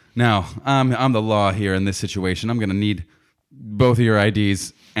 Now, I'm the law here in this situation. I'm going to need both of your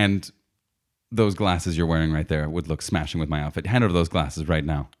IDs, and those glasses you're wearing right there would look smashing with my outfit. Hand over those glasses right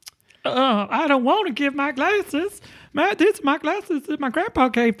now. I don't want to give my glasses. These are my glasses. My grandpa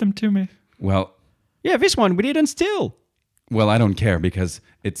gave them to me. Well, Yeah, this one, we didn't steal. I don't care because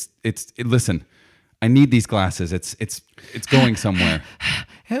listen, I need these glasses. It's going somewhere.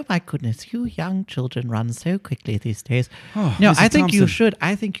 Oh my goodness, you young children run so quickly these days. Oh, no, Mrs. I think you Thompson. should.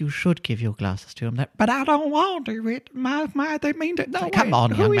 I think you should give your glasses to him. But I don't want to. They mean to. No, Come wait,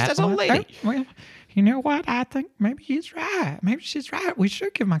 on, who young is man. this old lady? Well, you know what? I think maybe he's right. Maybe she's right. We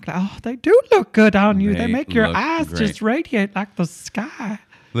should give my glasses. Oh, they do look good on you. They They make your look eyes great. just radiate like the sky.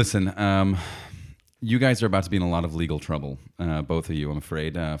 Listen, you guys are about to be in a lot of legal trouble, both of you, I'm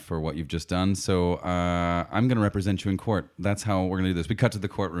afraid, for what you've just done. So I'm going to represent you in court. That's how we're going to do this. We cut to the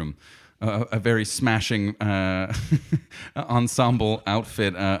courtroom. A very smashing ensemble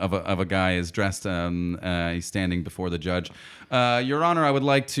outfit of a guy is dressed. He's standing before the judge. Your Honor, I would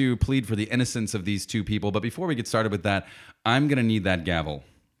like to plead for the innocence of these two people. But before we get started with that, I'm going to need that gavel.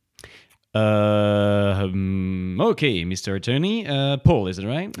 Okay, Mr. Attorney. Paul, is it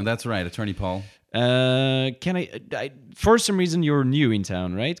right? And that's right, Attorney Paul. Can I... For some reason, you're new in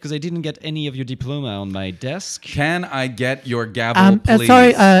town, right? Because I didn't get any of your diploma on my desk. Can I get your gavel, please?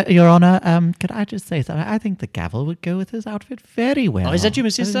 Sorry, Your Honor. Could I just say something? I think the gavel would go with his outfit very well. Oh, is that you,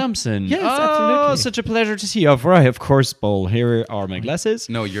 Mrs. Thompson? Yes, oh, absolutely. Such a pleasure to see you. Right, of course, Paul. Here are my glasses.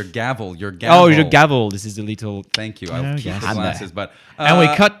 No, your gavel. Oh, your gavel. This is the little... Thank you. I'll keep yes. the glasses, but And we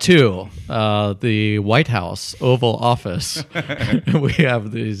cut to the White House Oval Office. We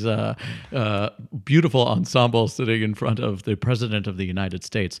have these beautiful ensembles sitting in front of the President of the United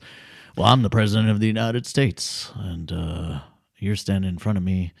States. Well, I'm the President of the United States, and you're standing in front of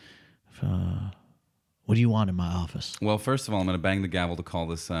me. What do you want in my office? Well, first of all, I'm going to bang the gavel to call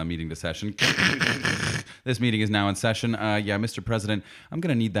this meeting to session. This meeting is now in session. Yeah, Mr. President, I'm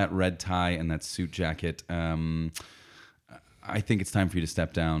going to need that red tie and that suit jacket. I think it's time for you to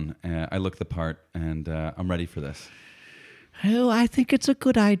step down. I look the part, and I'm ready for this. Oh, I think it's a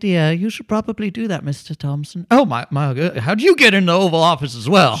good idea. You should probably do that, Mr. Thompson. Oh, my how'd you get in the Oval Office as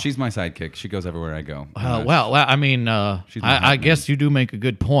well? She's my sidekick. She goes everywhere I go. Well, I mean, She's my I hotman. guess you do make a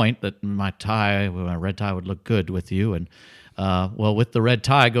good point that my red tie would look good with you. And, well, with the red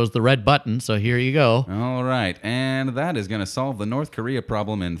tie goes the red button. So here you go. All right, and that is going to solve the North Korea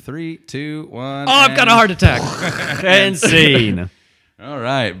problem in 3, 2, 1. Oh, I've got a heart attack. And scene. All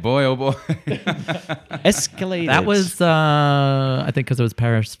right, boy, oh boy. Escalated. That was, I think, because it was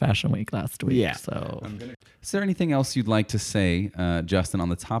Paris Fashion Week last week. Yeah. So Is there anything else you'd like to say, Justin, on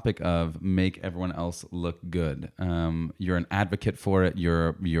the topic of make everyone else look good? You're an advocate for it.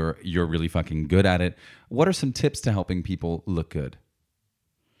 You're really fucking good at it. What are some tips to helping people look good?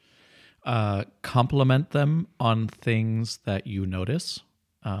 Compliment them on things that you notice,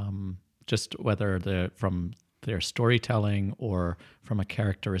 just whether they're from their storytelling or from a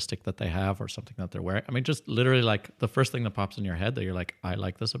characteristic that they have or something that they're wearing. I mean, just literally like the first thing that pops in your head that you're like, I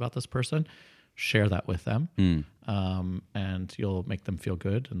like this about this person, share that with them. And you'll make them feel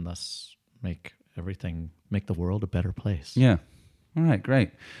good and thus make the world a better place. Yeah. All right, great.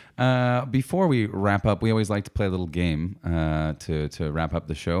 Before we wrap up, we always like to play a little game to wrap up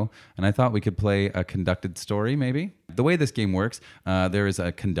the show. And I thought we could play a conducted story, maybe. The way this game works, there is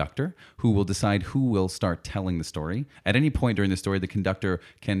a conductor who will decide who will start telling the story. At any point during the story, the conductor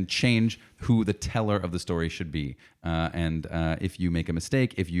can change who the teller of the story should be. And if you make a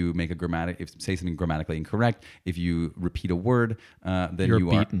mistake, if you make say something grammatically incorrect, if you repeat a word, then You're you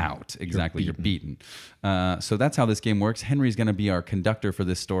beaten. are out. Exactly, you're beaten. So that's how this game works. Henry's going to be our conductor for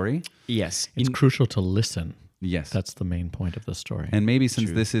this story. Yes. It's crucial to listen. Yes. That's the main point of the story. And maybe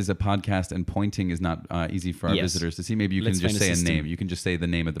since this is a podcast and pointing is not easy for our Yes. visitors to see, maybe you Let's can just find say a a system. name. You can just say the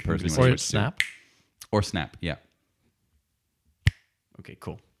name of the person. you or want it's to- Snap. Or Snap, yeah. Okay,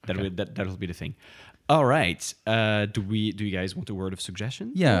 cool. That'll be the thing. All right. Do you guys want a word of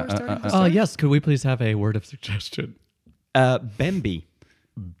suggestion? Yeah. for starting this? Oh, yes. Could we please have a word of suggestion? Bambi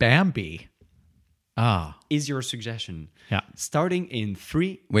Bambi. Ah, is your suggestion. yeah. Starting in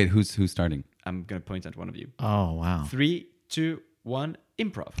 3, Wait, who's starting? I'm going to point at one of you. Oh, wow. 3, 2, 1,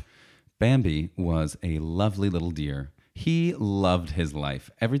 improv. Bambi was a lovely little deer. He loved his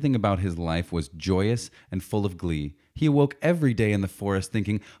life. Everything about his life was joyous and full of glee. He awoke every day in the forest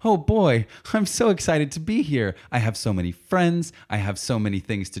thinking, oh boy, I'm so excited to be here. I have so many friends. I have so many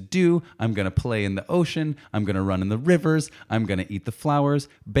things to do. I'm going to play in the ocean. I'm going to run in the rivers. I'm going to eat the flowers.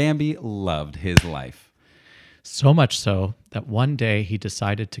 Bambi loved his life. So much so that one day he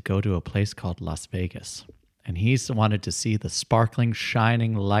decided to go to a place called Las Vegas. And he wanted to see the sparkling,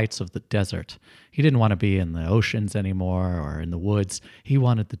 shining lights of the desert. He didn't want to be in the oceans anymore or in the woods. He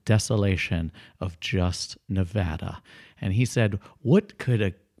wanted the desolation of just Nevada. And he said, what could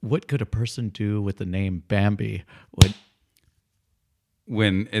a person do with the name Bambi? When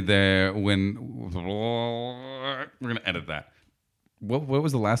we're going to edit that. What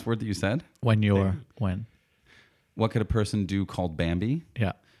was the last word that you said? When? What could a person do called Bambi?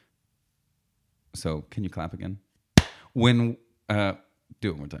 Yeah. So can you clap again? Do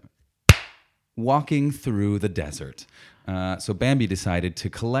it one more time. Walking through the desert. So Bambi decided to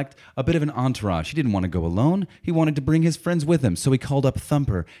collect a bit of an entourage. He didn't want to go alone. He wanted to bring his friends with him. So he called up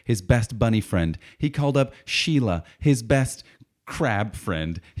Thumper, his best bunny friend. He called up Sheila, his best crab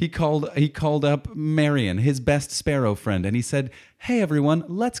friend. He called up Marion, his best sparrow friend. And he said, hey, everyone,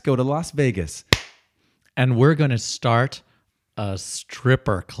 let's go to Las Vegas. And we're going to start a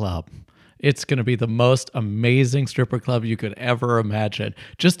stripper club. It's going to be the most amazing stripper club you could ever imagine.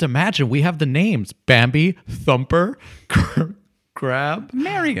 Just imagine, we have the names Bambi, Thumper, Crab,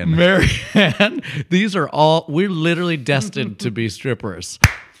 Marion. These are all, we're literally destined to be strippers.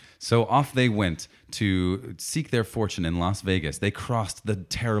 So off they went to seek their fortune in Las Vegas. They crossed the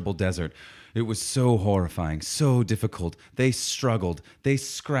terrible desert. It was so horrifying, so difficult. They struggled, they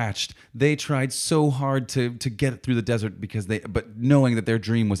scratched, they tried so hard to get through the desert but knowing that their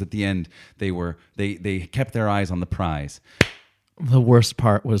dream was at the end, they kept their eyes on the prize. The worst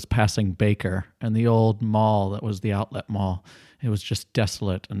part was passing Baker and the old mall that was the outlet mall. It was just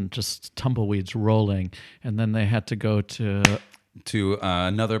desolate and just tumbleweeds rolling. And then they had to go to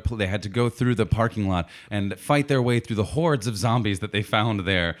they had to go through the parking lot and fight their way through the hordes of zombies that they found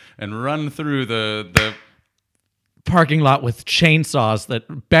there and run through the parking lot with chainsaws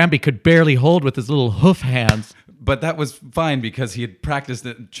that Bambi could barely hold with his little hoof hands. But that was fine because he had practiced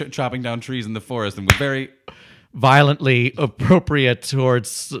chopping down trees in the forest and was very violently appropriate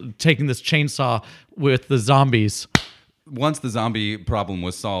towards taking this chainsaw with the zombies. Once the zombie problem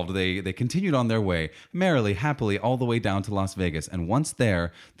was solved, they continued on their way, merrily, happily, all the way down to Las Vegas. And once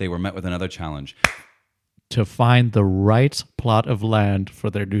there, they were met with another challenge. To find the right plot of land for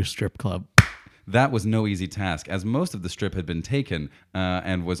their new strip club. That was no easy task, as most of the strip had been taken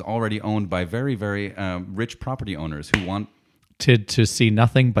and was already owned by very, very rich property owners who wanted to see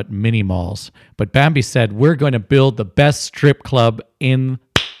nothing but mini malls. But Bambi said, we're going to build the best strip club in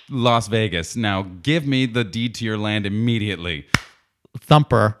Las Vegas. Now, give me the deed to your land immediately.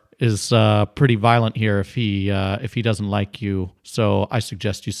 Thumper is pretty violent here if he doesn't like you. So I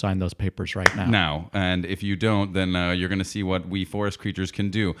suggest you sign those papers right now. And if you don't, then you're going to see what we forest creatures can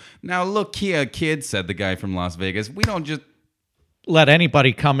do. Now, look here, kid, said the guy from Las Vegas. We don't just... let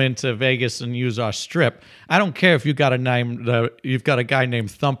anybody come into Vegas and use our strip. I don't care if you got you've got a guy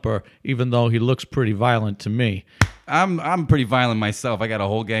named Thumper, even though he looks pretty violent to me. I'm pretty violent myself. I got a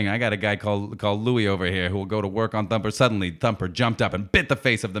whole gang. I got a guy called Louis over here who will go to work on Thumper. Suddenly, Thumper jumped up and bit the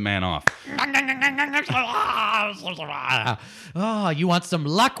face of the man off. Oh, you want some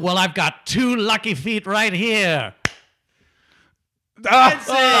luck? Well, I've got 2 lucky feet right here.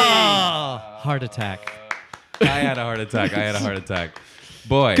 Heart attack. I had a heart attack.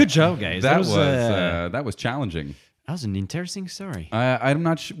 Boy, Good job, guys. That was challenging. That was an interesting story. I'm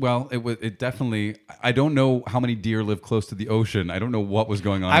not sure. Well, it definitely. I don't know how many deer live close to the ocean. I don't know what was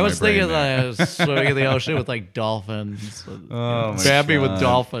going on. I in was my brain thinking there. that I was swimming in the ocean with like dolphins. Oh, my Bambi with God.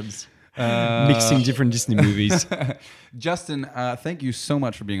 dolphins. Mixing different Disney movies. Justin, thank you so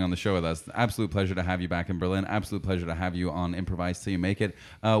much for being on the show with us. Absolute pleasure to have you back in Berlin. Absolute pleasure to have you on Improvise Till You Make It.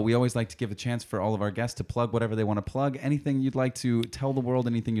 We always like to give a chance for all of our guests to plug whatever they want to plug. Anything you'd like to tell the world,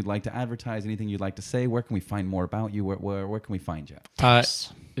 anything you'd like to advertise, anything you'd like to say. Where can we find more about you? Where can we find you?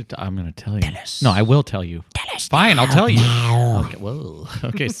 I'm going to tell you. No, I will tell you. Fine, I'll tell you. Okay, whoa.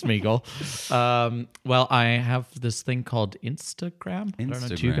 Okay, Smeagol. Well, I have this thing called Instagram. I don't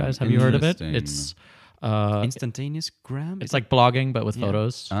know. Do you guys have you heard of it? Interesting. It's Instantaneous gram? It's like blogging, but with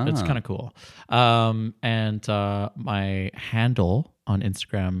photos. It's Ah. kind of cool. And my handle on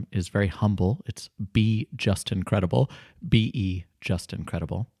Instagram is very humble. It's BeJustinCredible, BE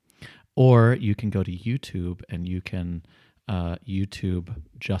Justin-Credible. Or you can go to YouTube and you can YouTube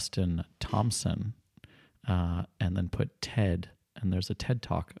Justin Thompson and then put TED. And there's a TED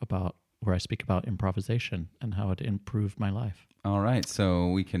Talk where I speak about improvisation and how it improved my life. All right, so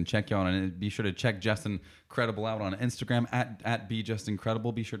we can check you out, and be sure to check Justin Credible out on Instagram at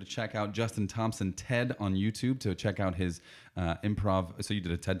BeJustinCredible. Be sure to check out Justin Thompson TED on YouTube to check out his improv. So you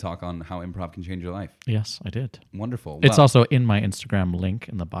did a TED Talk on how improv can change your life. Yes, I did. Wonderful. It's Well, also in my Instagram link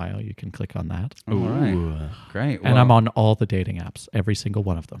in the bio. You can click on that. all right. Great. And Well, I'm on all the dating apps, every single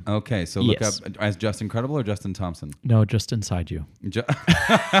one of them. Okay, so look Yes. up as Justin Credible or Justin Thompson. No, just inside you. Oh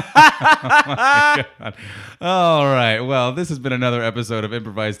my God. All right. Well, this has been another episode of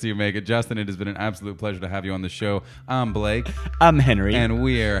Improvise Till You Make It. Justin, it has been an absolute pleasure to have you on the show. I'm Blake. I'm Henry. And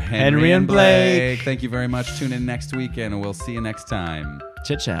we're Henry and Blake. Thank you very much. Tune in next week, and we'll see you next time.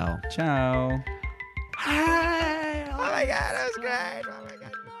 Ciao, ciao. Ciao. Oh my God, that was great. Oh my God.